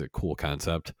think it's a cool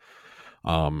concept.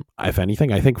 If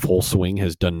anything, I think Full Swing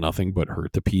has done nothing but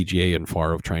hurt the PGA in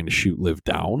far of trying to shoot Live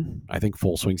down. I think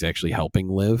Full Swing's actually helping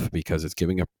Live because it's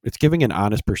giving an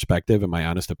honest perspective and my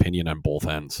honest opinion on both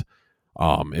ends.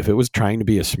 If it was trying to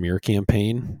be a smear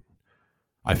campaign,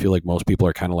 I feel like most people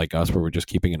are kind of like us where we're just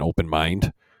keeping an open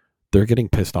mind. They're getting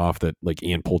pissed off that like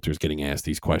Ian Poulter's getting asked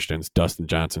these questions, Dustin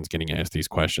Johnson's getting asked these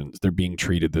questions. They're being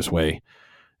treated this way.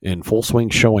 And Full Swing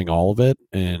showing all of it,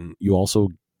 and you also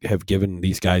have given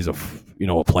these guys a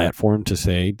platform to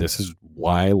say this is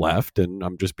why I left, and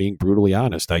I'm just being brutally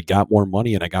honest. I got more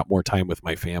money and I got more time with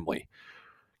my family.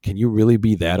 Can you really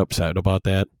be that upset about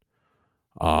that?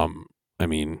 I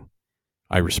mean,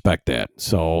 I respect that.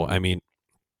 So, I mean,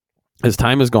 as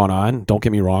time has gone on, don't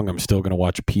get me wrong, I'm still going to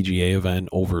watch a PGA event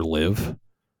over Live.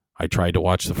 I tried to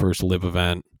watch the first Live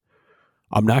event.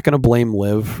 I'm not going to blame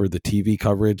Live for the TV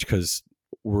coverage because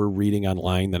we're reading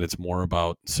online that it's more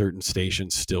about certain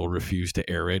stations still refuse to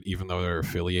air it, even though they're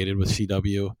affiliated with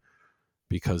CW,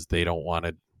 because they don't want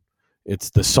to. It's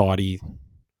the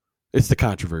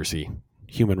controversy,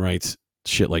 human rights,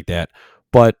 shit like that.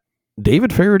 But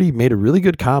David Faraday made a really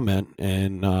good comment,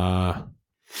 and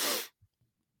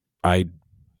I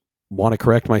want to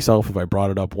correct myself if I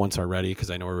brought it up once already because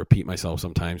I know I repeat myself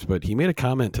sometimes. But he made a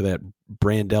comment to that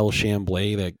Brandel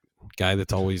Chambly, that guy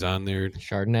that's always on there.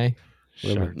 Chardonnay.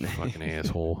 Whatever, fucking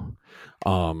asshole.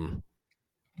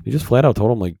 He just flat out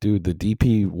told him, like, dude, the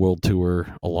DP World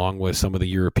Tour, along with some of the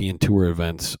European Tour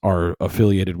events, are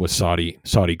affiliated with Saudi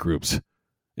groups,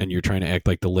 and you're trying to act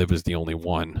like the Live is the only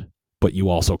one. But you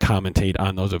also commentate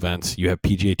on those events. You have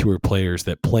PGA Tour players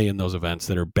that play in those events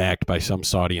that are backed by some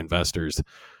Saudi investors,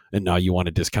 and now you want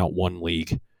to discount one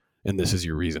league, and this is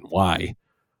your reason why.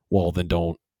 Well, then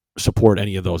don't support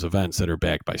any of those events that are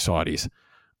backed by Saudis.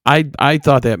 I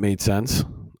thought that made sense.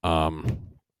 I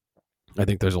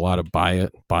think there's a lot of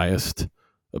biased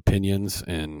opinions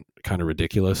and kind of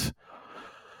ridiculous.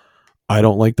 I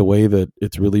don't like the way that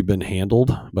it's really been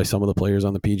handled by some of the players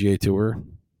on the PGA Tour.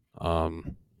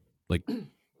 Like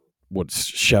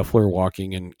what's Scheffler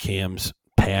walking in Cam's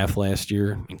path last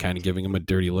year and kind of giving him a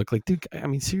dirty look. Like, dude, I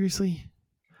mean, seriously?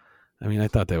 I mean, I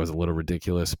thought that was a little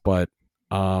ridiculous, but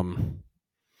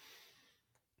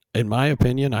in my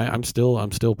opinion, I'm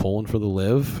still pulling for the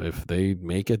Live. If they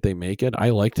make it, they make it.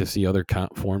 I like to see other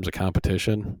forms of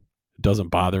competition. It doesn't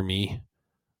bother me.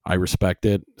 I respect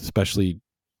it, especially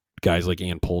guys like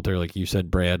Ian Poulter, like you said,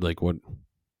 Brad. Like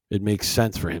it makes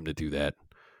sense for him to do that.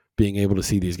 Being able to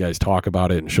see these guys talk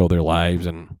about it and show their lives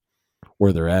and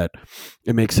where they're at,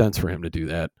 it makes sense for him to do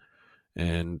that.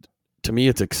 And to me,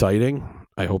 it's exciting.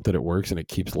 I hope that it works and it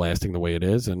keeps lasting the way it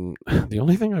is. And the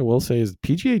only thing I will say is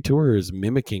PGA Tour is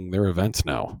mimicking their events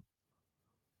now.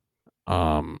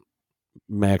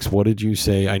 Max, what did you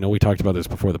say? I know we talked about this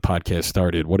before the podcast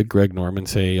started. What did Greg Norman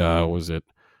say? Was it?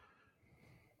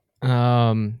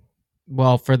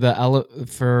 Well, for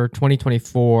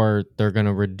 2024, they're going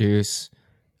to reduce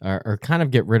or kind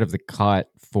of get rid of the cut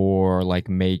for like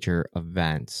major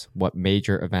events. What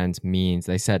major events means?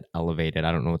 They said elevated.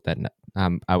 I don't know what that.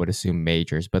 I would assume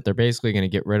majors, but they're basically going to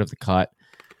get rid of the cut,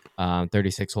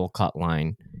 36 hole cut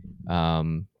line.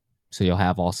 So you'll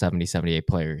have all 70, 78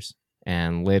 players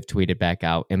And Liv tweeted back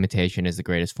out, imitation is the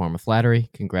greatest form of flattery.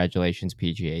 Congratulations,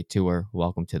 PGA Tour.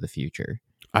 Welcome to the future.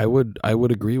 I would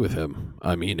agree with him.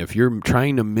 I mean, if you're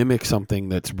trying to mimic something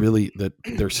that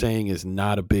they're saying is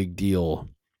not a big deal,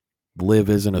 Liv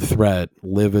isn't a threat,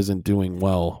 Liv isn't doing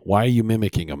well, why are you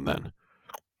mimicking them then?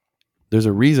 There's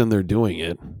a reason they're doing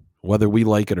it, whether we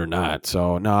like it or not.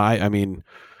 So, no, I mean,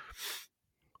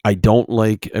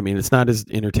 it's not as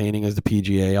entertaining as the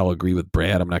PGA. I'll agree with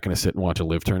Brad. I'm not going to sit and watch a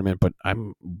Live tournament, but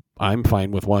I'm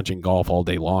fine with watching golf all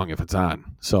day long if it's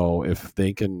on. So if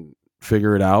they can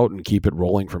figure it out and keep it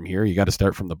rolling from here, you got to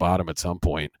start from the bottom at some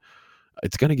point.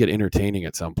 It's going to get entertaining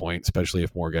at some point, especially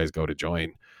if more guys go to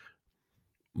join.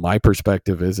 My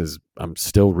perspective is I'm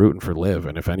still rooting for Liv,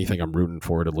 and if anything, I'm rooting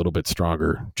for it a little bit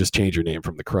stronger. Just change your name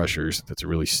from the Crushers. That's a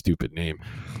really stupid name,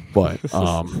 but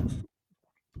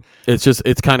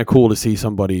it's kind of cool to see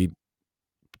somebody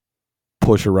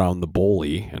push around the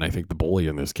bully, and I think the bully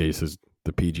in this case is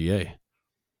the PGA. I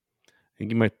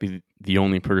think you might be the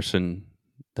only person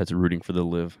that's rooting for the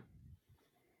Liv.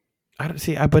 I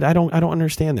don't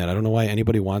understand that. I don't know why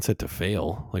anybody wants it to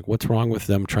fail. Like, what's wrong with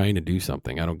them trying to do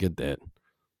something? I don't get that.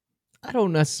 I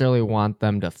don't necessarily want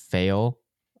them to fail.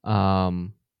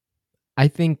 I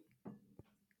think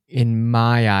in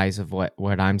my eyes of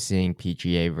what I'm seeing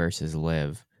PGA versus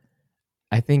Liv,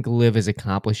 I think Liv is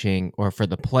accomplishing, or for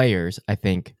the players, I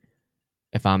think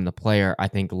if I'm the player, I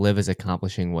think Liv is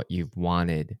accomplishing what you've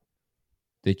wanted,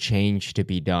 the change to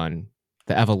be done,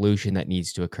 the evolution that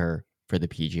needs to occur for the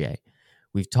PGA.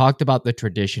 We've talked about the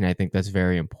tradition. I think that's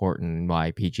very important and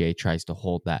why PGA tries to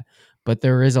hold that. But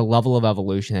there is a level of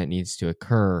evolution that needs to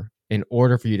occur in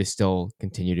order for you to still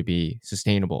continue to be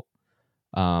sustainable.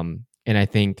 And I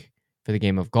think for the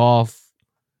game of golf,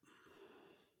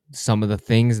 some of the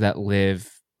things that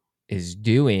Liv is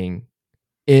doing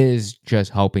is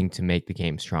just helping to make the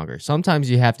game stronger. Sometimes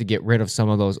you have to get rid of some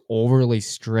of those overly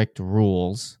strict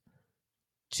rules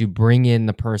to bring in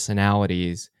the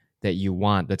personalities that you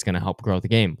want that's going to help grow the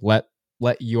game. Let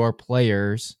your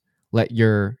players, let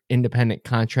your independent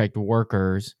contract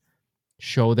workers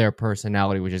show their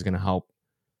personality, which is going to help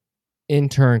in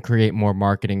turn create more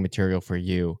marketing material for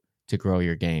you to grow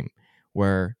your game.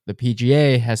 Where the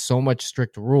PGA has so much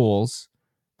strict rules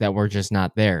that we're just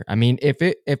not there. I mean,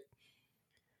 eventually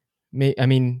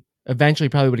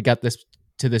probably would have got this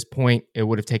to this point. It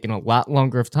would have taken a lot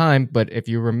longer of time. But if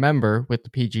you remember with the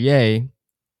PGA,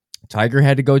 Tiger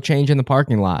had to go change in the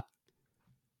parking lot.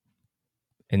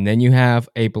 And then you have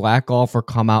a black golfer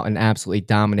come out and absolutely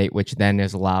dominate, which then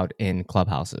is allowed in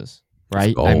clubhouses,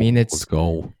 right? I mean, let's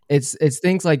go. It's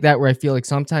things like that where I feel like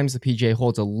sometimes the PGA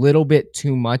holds a little bit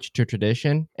too much to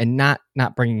tradition, and not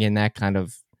bringing in that kind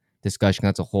of discussion.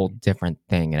 That's a whole different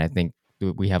thing. And I think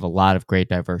we have a lot of great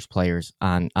diverse players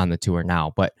on the tour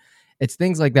now, but it's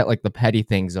things like that, like the petty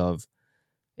things of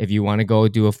if you want to go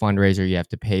do a fundraiser, you have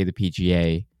to pay the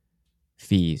PGA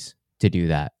fees to do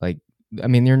that. Like, I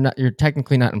mean, you're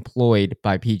technically not employed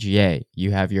by PGA.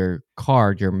 You have your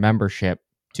card, your membership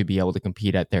to be able to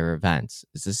compete at their events.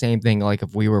 It's the same thing. Like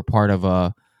if we were part of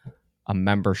a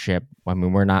membership, I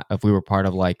mean, if we were part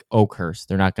of like Oakhurst,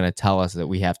 they're not going to tell us that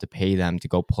we have to pay them to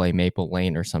go play Maple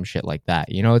Lane or some shit like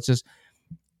that. You know, it's just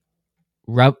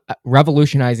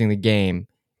revolutionizing the game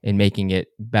and making it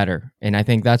better. And I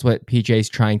think that's what PGA is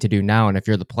trying to do now. And if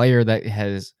you're the player that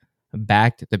has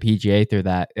backed the PGA through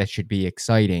that, it should be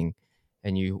exciting.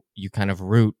 And you kind of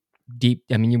root deep.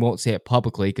 I mean, you won't say it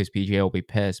publicly because PGA will be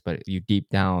pissed, but you deep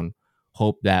down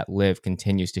hope that Liv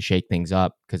continues to shake things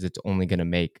up because it's only going to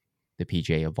make the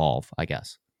PGA evolve, I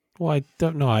guess. Well, I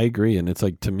don't know. I agree. And it's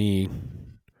like, to me,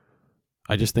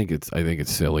 I think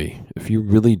it's silly. If you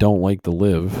really don't like the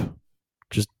Liv,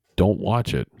 just don't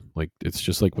watch it. Like, it's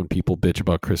just like when people bitch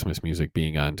about Christmas music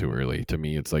being on too early. To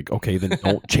me, it's like, okay, then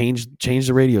don't change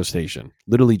the radio station.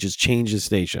 Literally just change the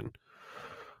station.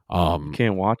 You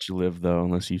can't watch Live though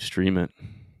unless you stream it.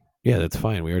 Yeah, that's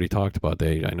fine. We already talked about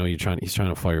that. I know he's trying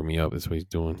to fire me up. That's what he's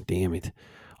doing. Damn it.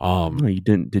 No, you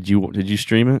didn't. Did you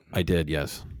stream it? I did,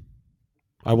 yes.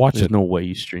 I watched There's it. no way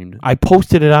you streamed it. I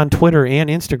posted it on Twitter and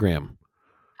Instagram.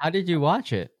 How did you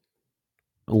watch it?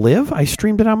 Live? I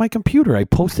streamed it on my computer. I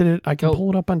posted it. I can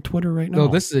pull it up on Twitter right now. No,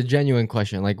 this is a genuine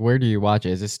question. Like, where do you watch it?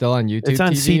 Is it still on YouTube it's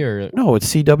on TV? No,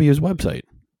 it's CW's website.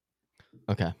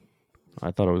 Okay. I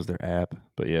thought it was their app,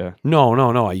 but yeah.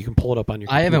 No. You can pull it up on your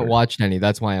computer. I haven't watched any.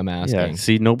 That's why I'm asking. Yeah,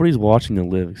 see, nobody's watching the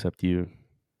Live except you.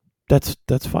 That's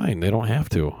fine. They don't have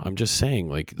to. I'm just saying,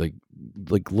 like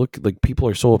look, like people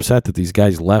are so upset that these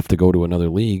guys left to go to another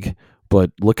league,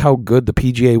 but look how good the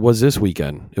PGA was this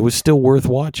weekend. It was still worth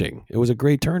watching. It was a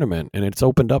great tournament, and it's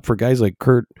opened up for guys like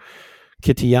Kurt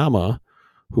Kitayama,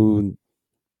 who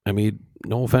I mean,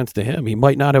 no offense to him, he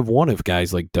might not have won if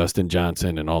guys like Dustin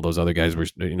Johnson and all those other guys were,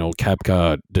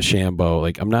 Koepka, DeChambeau.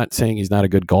 Like, I'm not saying he's not a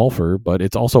good golfer, but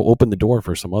it's also opened the door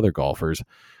for some other golfers,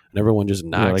 and everyone just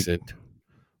knocks it.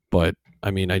 But I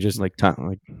mean, I just like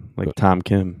Tom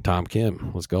Kim. Tom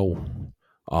Kim, let's go.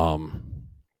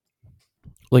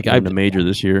 Like I'm the major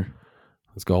this year.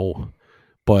 Let's go.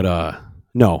 But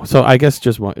no. So I guess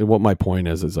just what my point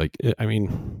is like, I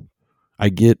mean, I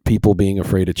get people being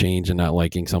afraid of change and not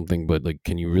liking something, but like,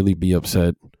 can you really be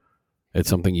upset at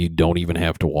something you don't even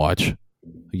have to watch?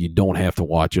 You don't have to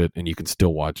watch it, and you can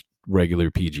still watch regular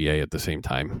PGA at the same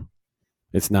time.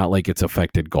 It's not like it's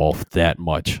affected golf that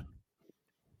much.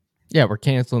 Yeah, we're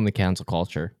canceling the cancel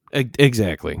culture.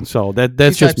 Exactly. So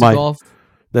that's just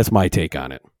that's my take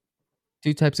on it.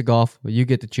 2 types of golf. You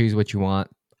get to choose what you want.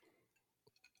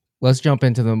 Let's jump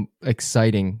into the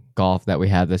exciting golf that we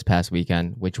had this past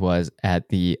weekend, which was at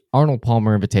the Arnold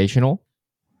Palmer Invitational.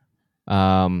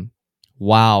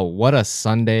 Wow, what a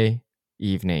Sunday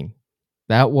evening.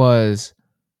 I was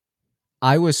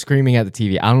screaming at the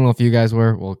TV. I don't know if you guys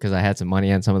were, well, because I had some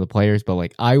money on some of the players, but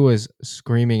like I was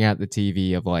screaming at the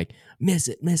TV of like, miss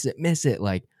it, miss it, miss it.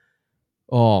 Like,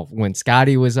 oh, when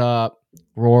Scotty was up,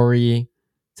 Rory,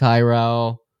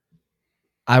 Tyrell,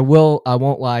 I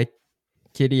won't lie,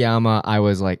 Kitayama, I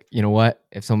was like, you know what?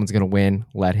 If someone's going to win,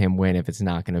 let him win if it's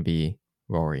not going to be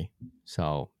Rory.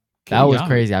 So that was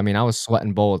crazy. I mean, I was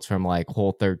sweating bullets from like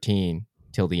hole 13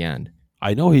 till the end.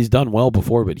 I know he's done well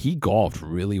before, but he golfed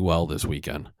really well this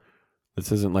weekend.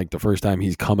 This isn't like the first time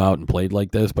he's come out and played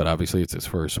like this, but obviously it's his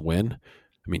first win.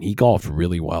 I mean, he golfed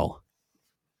really well.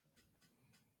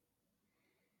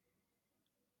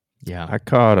 Yeah. I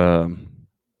caught a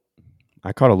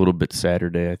little bit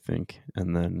Saturday, I think,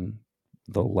 and then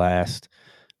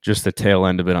just the tail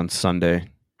end of it on Sunday.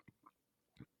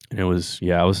 And it was,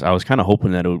 I was kind of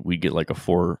hoping that we'd get like a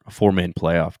four-man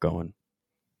playoff going.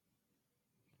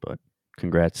 But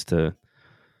congrats to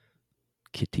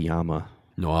Kitayama.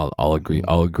 No, I'll agree.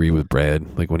 I'll agree with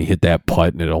Brad. Like when he hit that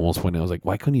putt and it almost went, I was like,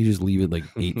 why couldn't you just leave it like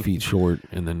 8 feet short?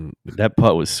 And then that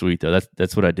putt was sweet though.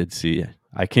 That's what I did see.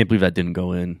 I can't believe that didn't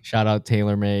go in. Shout out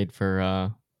TaylorMade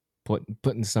for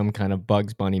putting some kind of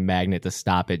Bugs Bunny magnet to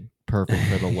stop it. Perfect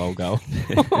for the logo.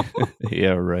 Yeah,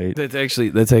 right. That's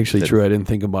actually true. I didn't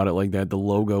think about it like that. The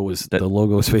logo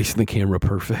was facing the camera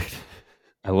perfect.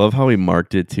 I love how he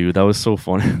marked it too. That was so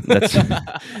funny.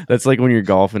 That's like when you're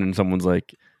golfing and someone's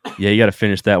like, "Yeah, you got to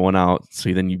finish that one out."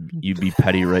 So then you'd be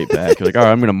petty right back. You're like, "All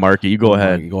right, I'm going to mark it. You go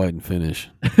ahead. Go ahead and finish."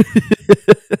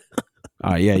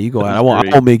 All right, yeah, you go ahead. I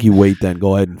won't make you wait. Then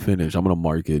go ahead and finish. I'm going to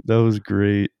mark it. That was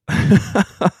great.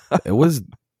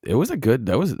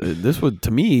 This was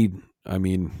to me. I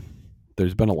mean,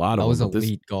 there's been a lot of. That was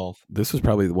elite golf. This was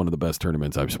probably one of the best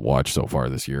tournaments I've watched so far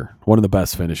this year. One of the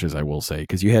best finishes, I will say,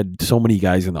 because you had so many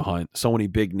guys in the hunt, so many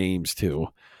big names too.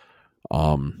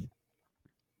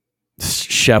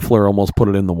 Scheffler almost put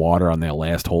it in the water on that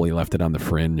last hole. He left it on the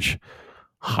fringe.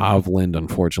 Hovland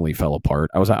unfortunately fell apart.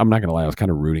 I'm not gonna lie, I was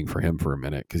kind of rooting for him for a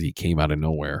minute because he came out of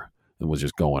nowhere and was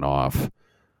just going off.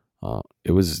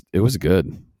 It was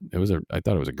good. I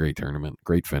thought it was a great tournament,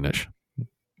 great finish.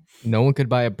 No one could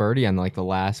buy a birdie on like the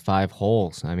last 5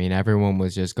 holes. I mean, everyone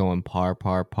was just going par.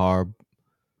 A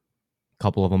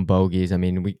couple of them bogeys. I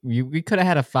mean, we could have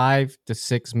had a 5 to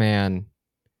 6 man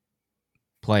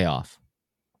playoff.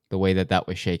 The way that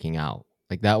was shaking out,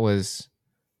 like that was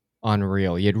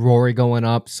unreal. You had Rory going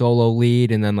up solo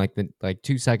lead, and then like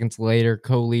 2 seconds later,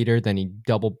 co-leader. Then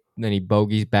he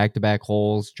bogeys back-to-back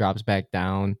holes, drops back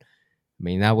down. I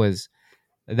mean, that was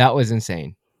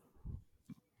insane.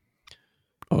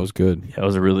 Oh, it was good. Yeah, it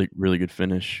was a really, really good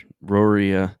finish.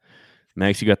 Rory,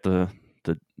 Max, you got the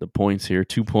points here.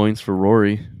 2 points for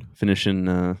Rory,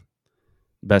 finishing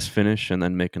best finish and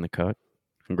then making the cut.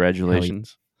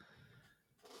 Congratulations.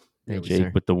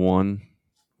 Jake with the 1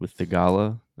 with the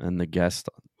gala and the guest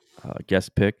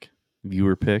pick,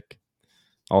 viewer pick.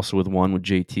 Also with 1 with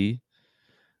JT.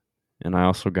 And I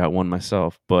also got 1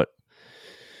 myself. But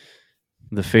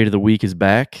the fate of the week is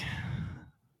back.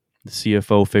 The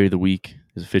CFO fate of the week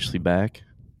is officially back.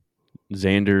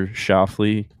 Xander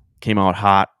Schauffele came out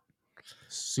hot.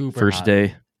 Super first hot.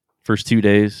 Day, first 2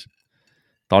 days.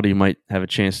 Thought he might have a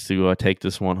chance to take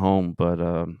this one home,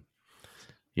 but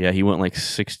he went like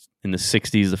in the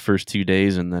 60s the first 2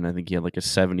 days, and then I think he had like a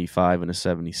 75 and a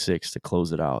 76 to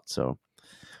close it out. So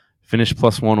finished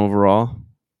 +1 overall,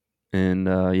 and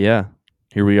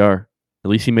here we are. At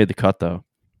least he made the cut, though.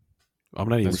 I'm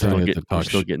not even trying to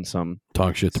still getting some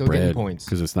talk shit to Brad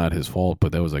because it's not his fault,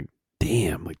 but that was like,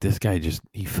 damn, like this guy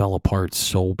he fell apart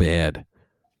so bad.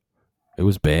 It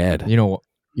was bad. You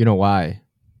know why?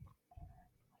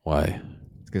 Why?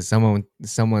 Because someone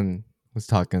was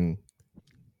talking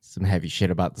some heavy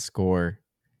shit about the score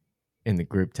in the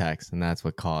group text, and that's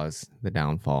what caused the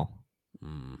downfall.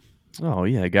 Oh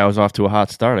yeah, the guy was off to a hot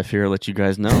start. I figured I'd let you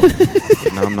guys know.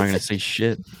 But now I'm not gonna say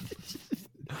shit.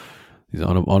 He's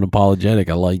unapologetic.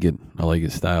 I like it. I like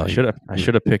his style. I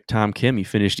should have picked Tom Kim. He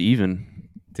finished even.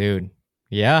 Dude.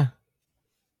 Yeah.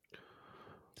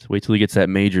 Just wait till he gets that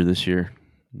major this year.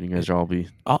 You guys will all be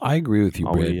I agree with you,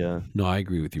 I'll Brad. be, No, I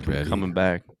agree with you, Brad. coming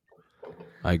back.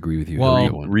 I agree with you.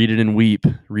 Well, Read it and weep.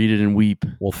 Read it and weep.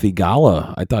 Well,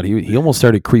 Thigala, I thought he almost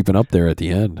started creeping up there at the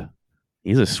end.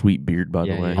 He's a sweet beard, by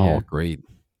Yeah, the way. yeah. Oh, great.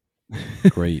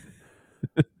 Great.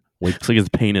 Looks like it's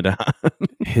painted on.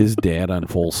 His dad on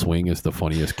Full Swing is the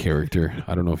funniest character.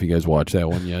 I don't know if you guys watched that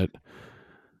one yet.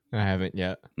 I haven't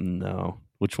yet. No.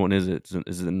 Which one is it?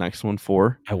 Is it the next one?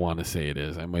 4? I want to say it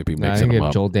is. I might be No, I mixing think we them have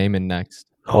up. Joel Damon next.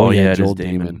 Oh, yeah, it Joel is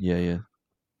Damon. Damon.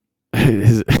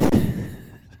 Yeah.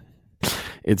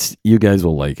 It's you guys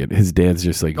will like it. His dad's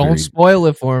just like Don't spoil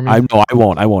it for me. I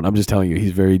won't. I'm just telling you,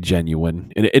 he's very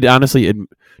genuine. And it honestly,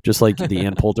 just like the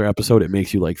Ann Poulter episode, it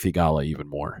makes you like Thigala even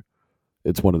more.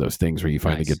 It's one of those things where you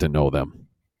finally Nice. get to know them.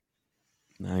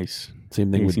 Nice.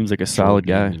 Same thing He with seems like a Joel solid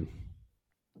guy. Damon.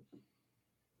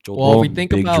 Joel Well, if we Damon's a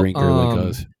think big about, drinker like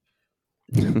us.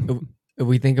 if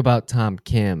we think about Tom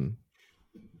Kim,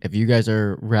 if you guys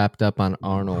are wrapped up on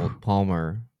Arnold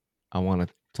Palmer, I want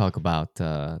to talk about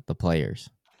the players.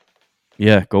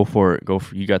 Yeah, go for it.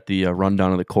 You got the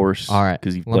rundown of the course. All right.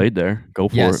 Because you played there. Go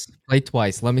for Yes, it. play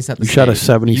twice. Let me set the You shot a stage.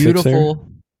 76 Beautiful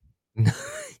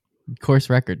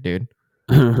course record, dude.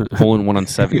 Hole in one on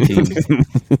 17.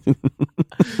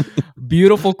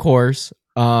 Beautiful course.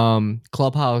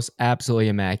 Clubhouse absolutely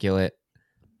immaculate.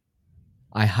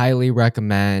 I highly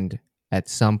recommend at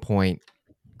some point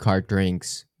Card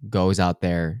Drinks goes out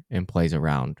there and plays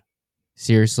around.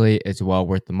 Seriously, it's well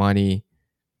worth the money.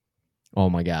 Oh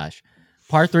my gosh.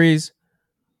 Par 3s,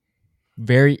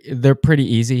 they're pretty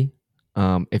easy.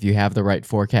 If you have the right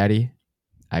 4 caddy.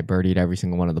 I birdied every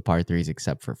single one of the par 3s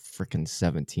except for freaking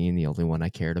 17, the only one I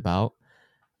cared about.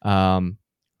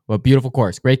 But beautiful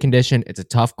course, great condition. It's a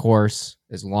tough course.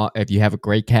 If you have a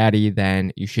great caddy,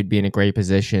 then you should be in a great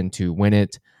position to win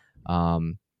it.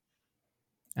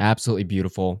 Absolutely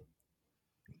beautiful.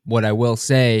 What I will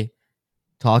say,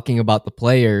 talking about the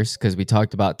players, because we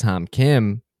talked about Tom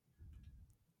Kim.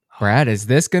 Brad, is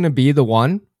this going to be the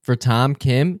one for Tom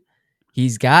Kim?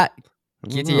 He's got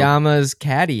Kitayama's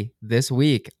caddy this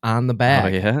week on the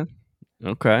bag. Oh, yeah?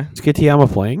 Okay. Is Kitayama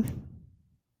playing?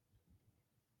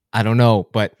 I don't know,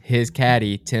 but his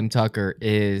caddy, Tim Tucker,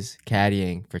 is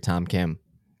caddying for Tom Kim.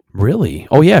 Really?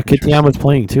 Oh, yeah. Kitayama's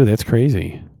playing too. That's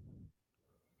crazy.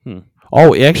 Hmm.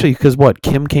 Oh, actually, because what?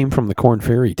 Kim came from the Corn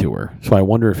Ferry Tour. So I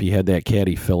wonder if he had that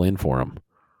caddy fill in for him.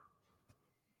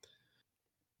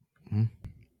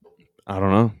 I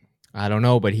don't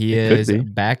know. But he It could is be.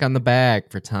 back on the bag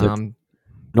for Tom.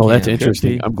 No, that's Kim.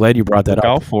 interesting. I'm glad you brought that Look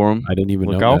up. out for him. I didn't even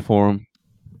Look know out that. for him.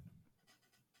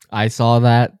 I saw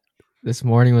that this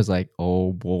morning, was like,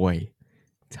 oh boy,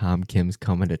 Tom Kim's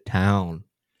coming to town.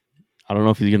 I don't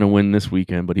know if he's going to win this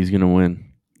weekend, but he's going to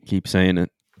win. Keep saying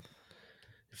it.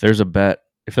 If there was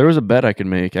a bet I could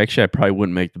make, actually, I probably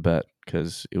wouldn't make the bet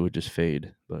because it would just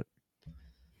fade. But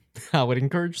I would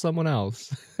encourage someone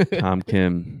else. Tom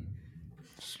Kim,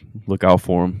 look out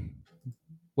for him.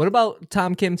 What about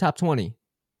Tom Kim top 20?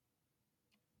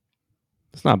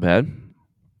 It's not bad.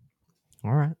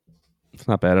 All right. It's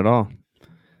not bad at all.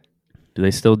 Do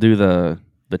they still do the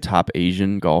top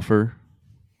Asian golfer?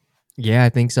 Yeah, I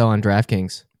think so on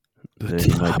DraftKings. Then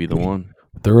he might be the one.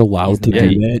 They're allowed to Yeah,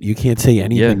 do that. You can't say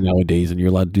anything Yeah. nowadays, and you're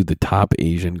allowed to do the top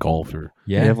Asian golfer.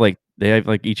 Yeah, They have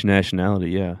like each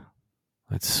nationality. Yeah.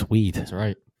 That's sweet. that's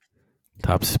right.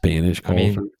 Top Spanish I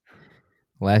golfer. mean,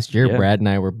 last year, Yeah. Brad and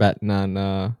I were betting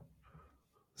on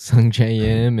Sung Jae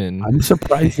Im, and I'm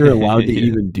surprised you're allowed to Yeah.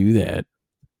 even do that.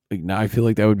 Like now, I feel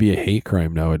like that would be a hate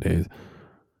crime nowadays.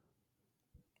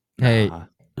 hey, Nah.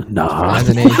 Nah. as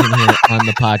an Asian here on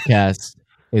the podcast,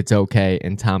 it's okay,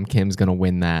 and Tom Kim's gonna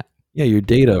win that. Yeah, your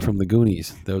Data from the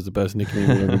Goonies. That was the best nickname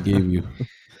we ever gave you.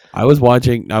 I was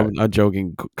watching, I'm not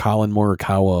joking, Colin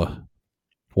Morikawa,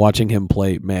 watching him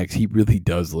play. Max, he really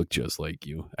does look just like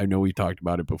you. I know we talked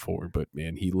about it before, but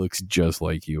man, he looks just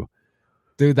like you.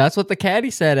 Dude, that's what the caddy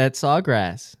said at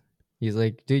Sawgrass. He's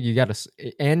like, dude, you got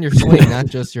to, and your swing, not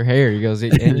just your hair. He goes,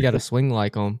 and you got to swing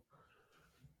like him.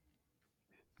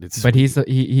 But he's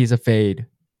a fade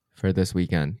for this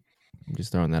weekend. I'm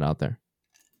just throwing that out there.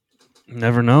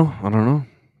 Never know. I don't know.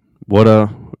 What you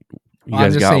I'm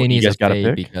guys just got? saying You he's guys a got a fade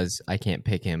pick? because I can't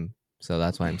pick him. So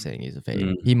that's why I'm saying he's a fade.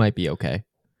 Mm. He might be okay.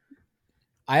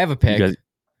 I have a pick. guys-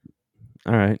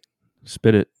 All right,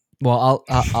 spit it. Well,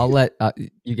 I'll let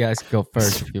you guys go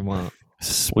first if you want.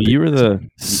 Well, you were the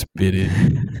spit it.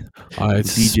 All right,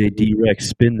 DJ D-Rex,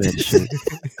 spin that shit.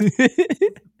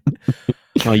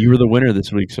 No, you were the winner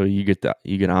this week, so you get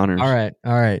honors. All right.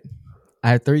 I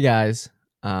have 3 guys.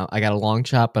 I got a long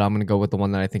shot, but I'm gonna go with the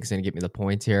one that I think is gonna get me the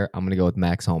points here. I'm gonna go with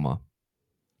Max Homa.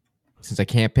 Since I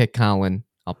can't pick Colin,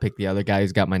 I'll pick the other guy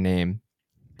who's got my name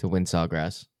to win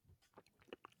Sawgrass.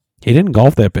 He didn't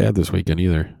golf that bad this weekend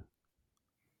either.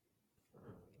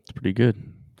 It's pretty good.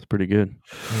 I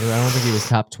don't think he was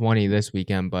top 20 this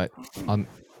weekend, but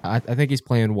I think he's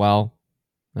playing well.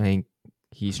 I think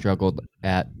he struggled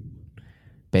at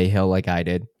Bay Hill like I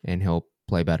did, and he'll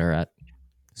play better at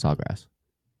Sawgrass.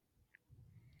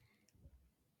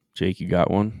 Jake, you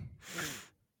got one?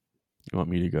 You want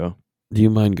me to go? Do you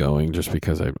mind going? Just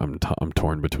because I'm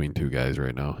torn between 2 guys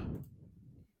right now.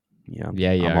 Yeah.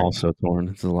 I'm also torn.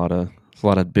 It's a lot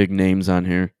of big names on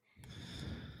here.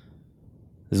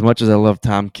 As much as I love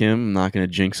Tom Kim, I'm not going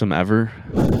to jinx him ever.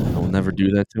 I will never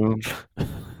do that to him.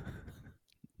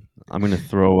 I'm going to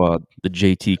throw the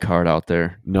JT card out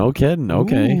there. No kidding.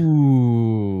 Okay.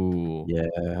 Ooh.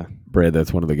 Yeah. Brad,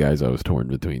 that's one of the guys I was torn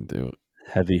between too.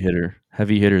 Heavy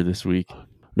hitter this week.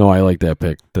 No, I like that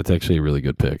pick. That's actually a really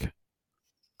good pick.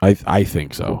 I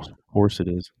think so. Of course it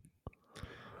is.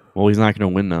 Well, he's not going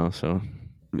to win now, so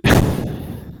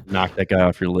knock that guy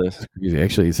off your list.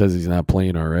 Actually, he says he's not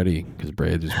playing already because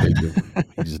Brad just picked him.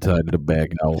 He just decided to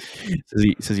back out.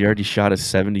 Says he already shot a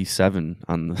 77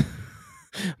 on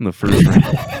the first round.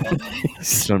 For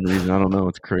some reason, I don't know.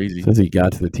 It's crazy. Says he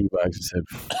got to the tee box and said,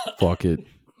 "Fuck it."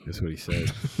 That's what he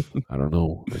said. I don't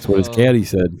know. That's what his caddy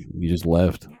said. He just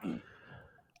left.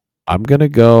 I'm gonna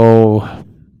go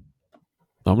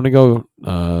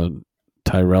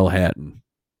Tyrell Hatton.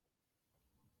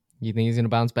 You think he's gonna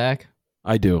bounce back?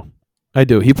 I do.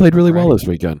 He played really well this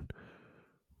weekend.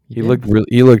 He looked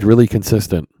really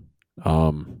consistent.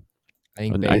 I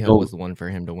think Bay Hill was the one for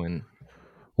him to win.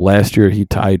 Last year he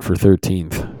tied for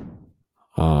 13th.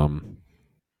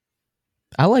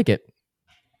 I like it.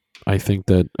 I think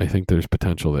there's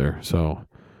potential there. So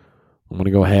I'm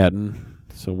gonna go Hatton.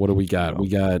 So what do we got? We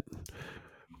got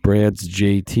Brad's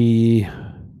JT.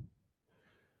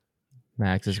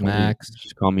 Max is Max.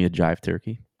 Just call me a jive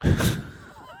turkey.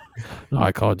 No,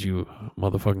 I called you a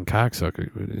motherfucking cocksucker.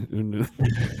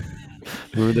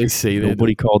 Remember they say that?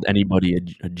 Nobody called anybody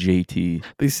a JT.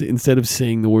 They say, instead of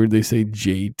saying the word, they say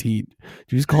JT. Did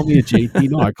you just call me a JT?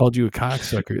 No, I called you a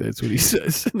cocksucker. That's what he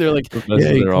says. And they're like,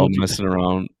 they're all messing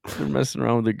around. They're messing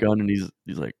around with their gun, and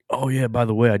he's like, "Oh yeah, by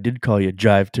the way, I did call you a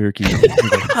jive turkey."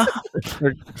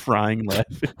 They're crying,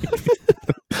 laughing.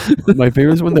 My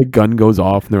favorite is when the gun goes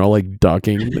off and they're all like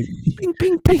ducking, like, ping,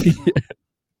 ping, ping.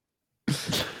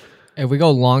 If we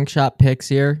go long shot picks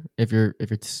here, if you're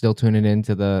still tuning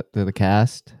into the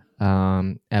cast,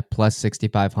 at plus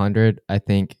 6,500, I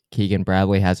think Keegan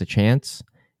Bradley has a chance.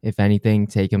 If anything,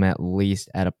 take him at least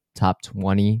at a top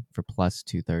 20 for plus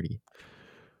 230.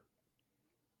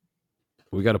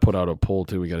 We got to put out a poll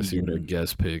too. We got to see what our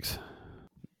guest picks.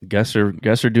 Guests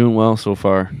are doing well so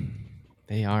far.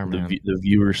 They are, man. The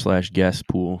viewer/guest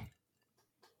pool.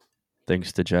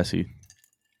 Thanks to Jesse.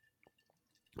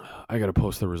 I got to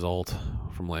post the result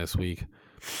from last week.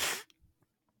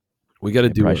 We got to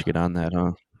do. I should get on that,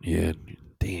 huh? Yeah.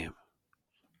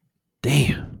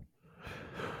 Damn.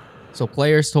 So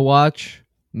players to watch: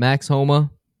 Max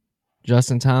Homa,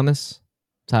 Justin Thomas,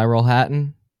 Tyrell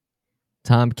Hatton,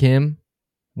 Tom Kim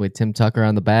with Tim Tucker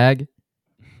on the bag,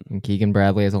 and Keegan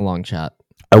Bradley as a long shot.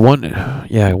 I wonder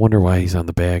why he's on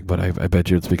the bag, but I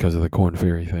bet you it's because of the Corn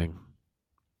Ferry thing.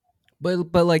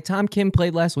 But like Tom Kim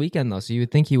played last weekend though, so you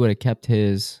would think he would have kept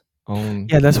his own.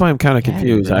 Yeah, that's why I'm kind of caddy,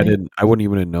 confused. right? I wouldn't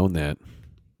even have known that.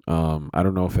 I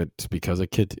don't know if it's because of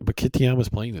but Kitayama's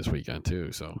playing this weekend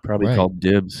too, so probably called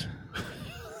dibs.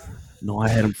 No, I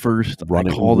had him first.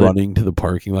 Running to the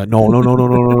parking lot.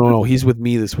 No. He's with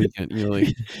me this weekend. You know, like,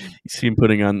 you see him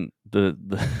putting on the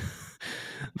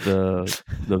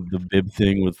bib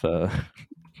thing with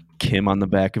Kim on the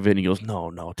back of it, and he goes,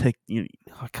 "No, take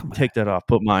that off.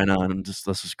 Put mine on, and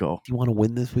let's just go." Do you want to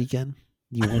win this weekend?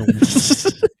 You want to win?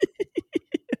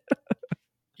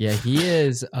 Yeah, he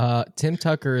is. Tim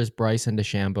Tucker is Bryson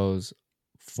DeChambeau's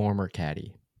former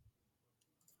caddy.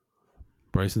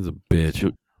 Bryson's a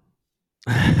bitch.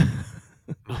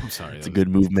 I'm sorry. It's a good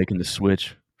move making the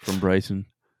switch from Bryson.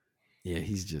 Yeah,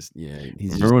 he's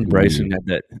Remember when Bryson had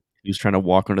that? He was trying to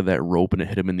walk under that rope and it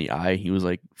hit him in the eye. He was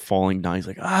like falling down. He's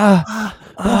like,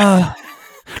 ah.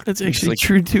 That's actually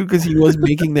true too, because he was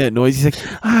making that noise. He's like,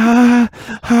 ah.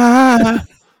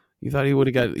 You thought he would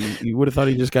have got. You would have thought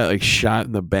he just got like shot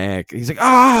in the back. He's like,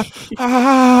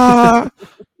 ah.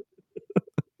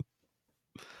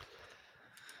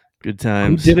 Good Who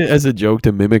times. did it as a joke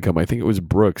to mimic him? I think it was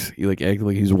Brooks. He like acted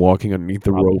like he's walking underneath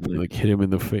the rope and like hit him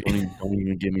in the face. Don't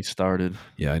even get me started.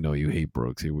 Yeah, I know you hate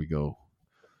Brooks. Here we go.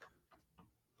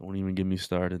 Don't even get me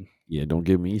started. Yeah, don't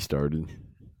get me started.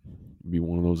 Be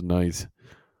one of those nights.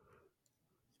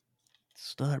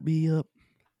 Start me up.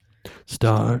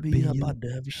 Start me up. I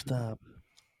never stop.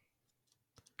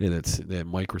 Yeah, that's that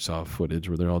Microsoft footage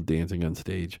where they're all dancing on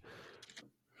stage.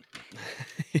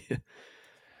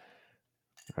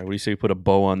 All right, what do you say we put a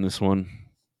bow on this one?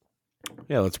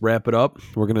 Yeah, let's wrap it up.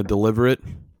 We're gonna deliver it.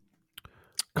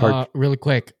 Really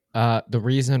quick, the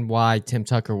reason why Tim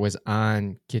Tucker was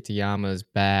on Kitayama's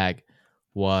bag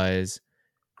was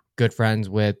good friends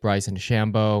with Bryson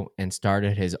DeChambeau and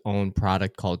started his own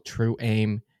product called True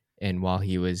Aim. And while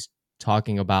he was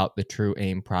talking about the True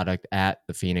Aim product at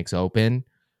the Phoenix Open,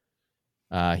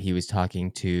 he was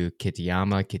talking to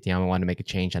Kitayama. Kitayama wanted to make a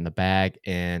change on the bag,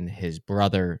 and his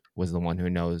brother was the one who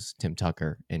knows Tim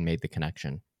Tucker and made the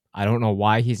connection. I don't know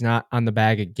why he's not on the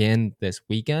bag again this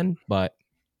weekend, but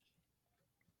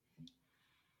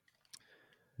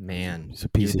man, He's a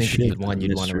piece of If shit. he'd won,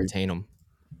 you'd want to Mystery. retain him.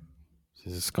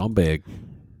 He's a scumbag.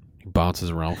 He bounces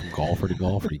around from golfer to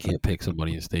golfer. He can't pick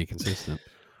somebody and stay consistent.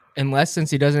 Unless since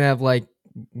he doesn't have like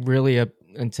really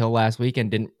until last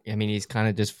weekend he's kind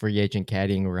of just free agent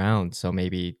caddying around, so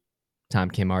maybe Tom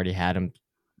Kim already had him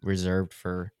reserved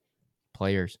for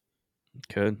players.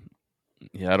 Could.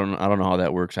 Yeah, I don't know how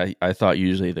that works. I thought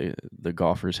usually the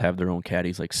golfers have their own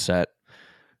caddies like set,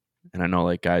 and I know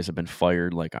like guys have been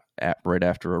fired like right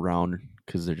after a round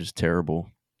because they're just terrible,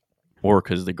 or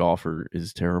because the golfer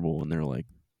is terrible and they're like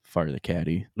fire the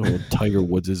caddy. No, Tiger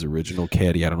Woods' original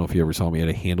caddy. I don't know if you ever saw him. He had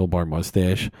a handlebar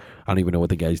mustache. I don't even know what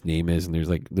the guy's name is. And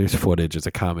there's footage. It's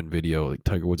a common video. Like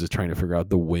Tiger Woods is trying to figure out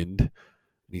the wind. And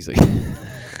he's like,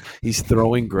 he's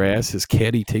throwing grass. His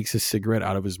caddy takes his cigarette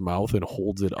out of his mouth and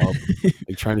holds it up,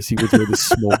 like trying to see which way the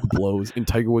smoke blows. And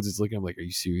Tiger Woods is looking. I'm like, are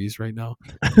you serious right now?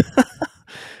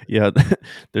 Yeah,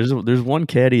 there's one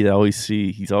caddy that I always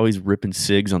see. He's always ripping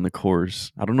cigs on the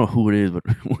course. I don't know who it is, but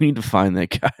we need to find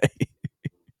that guy.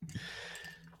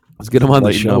 Let's get him on the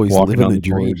Lighten show. up, He's walking living on the the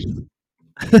dream.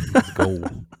 course. Let's go.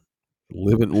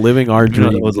 Living our No,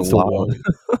 dream. that was a It's the lot. one.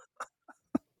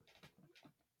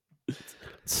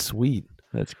 Sweet.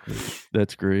 That's great.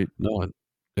 That's great. No,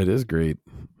 it is great.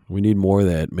 We need more of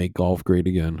that. Make golf great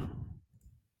again.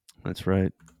 That's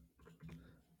right.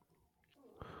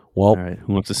 Well, All right,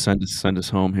 who wants to send us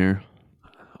home here?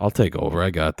 I'll take over. I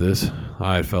got this. All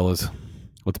right, fellas.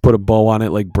 Let's put a bow on it,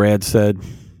 like Brad said.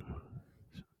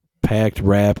 Packed,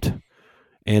 wrapped,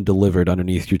 and delivered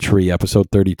underneath your tree. Episode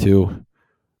 32.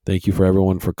 Thank you for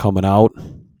everyone for coming out.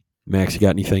 Max, you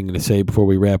got anything to say before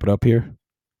we wrap it up here?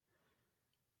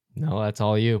 No, that's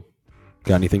all you.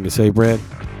 Got anything to say, Brad?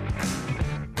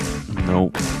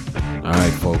 Nope. All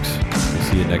right, folks. We'll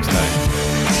see you next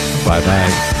time.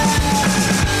 Bye-bye.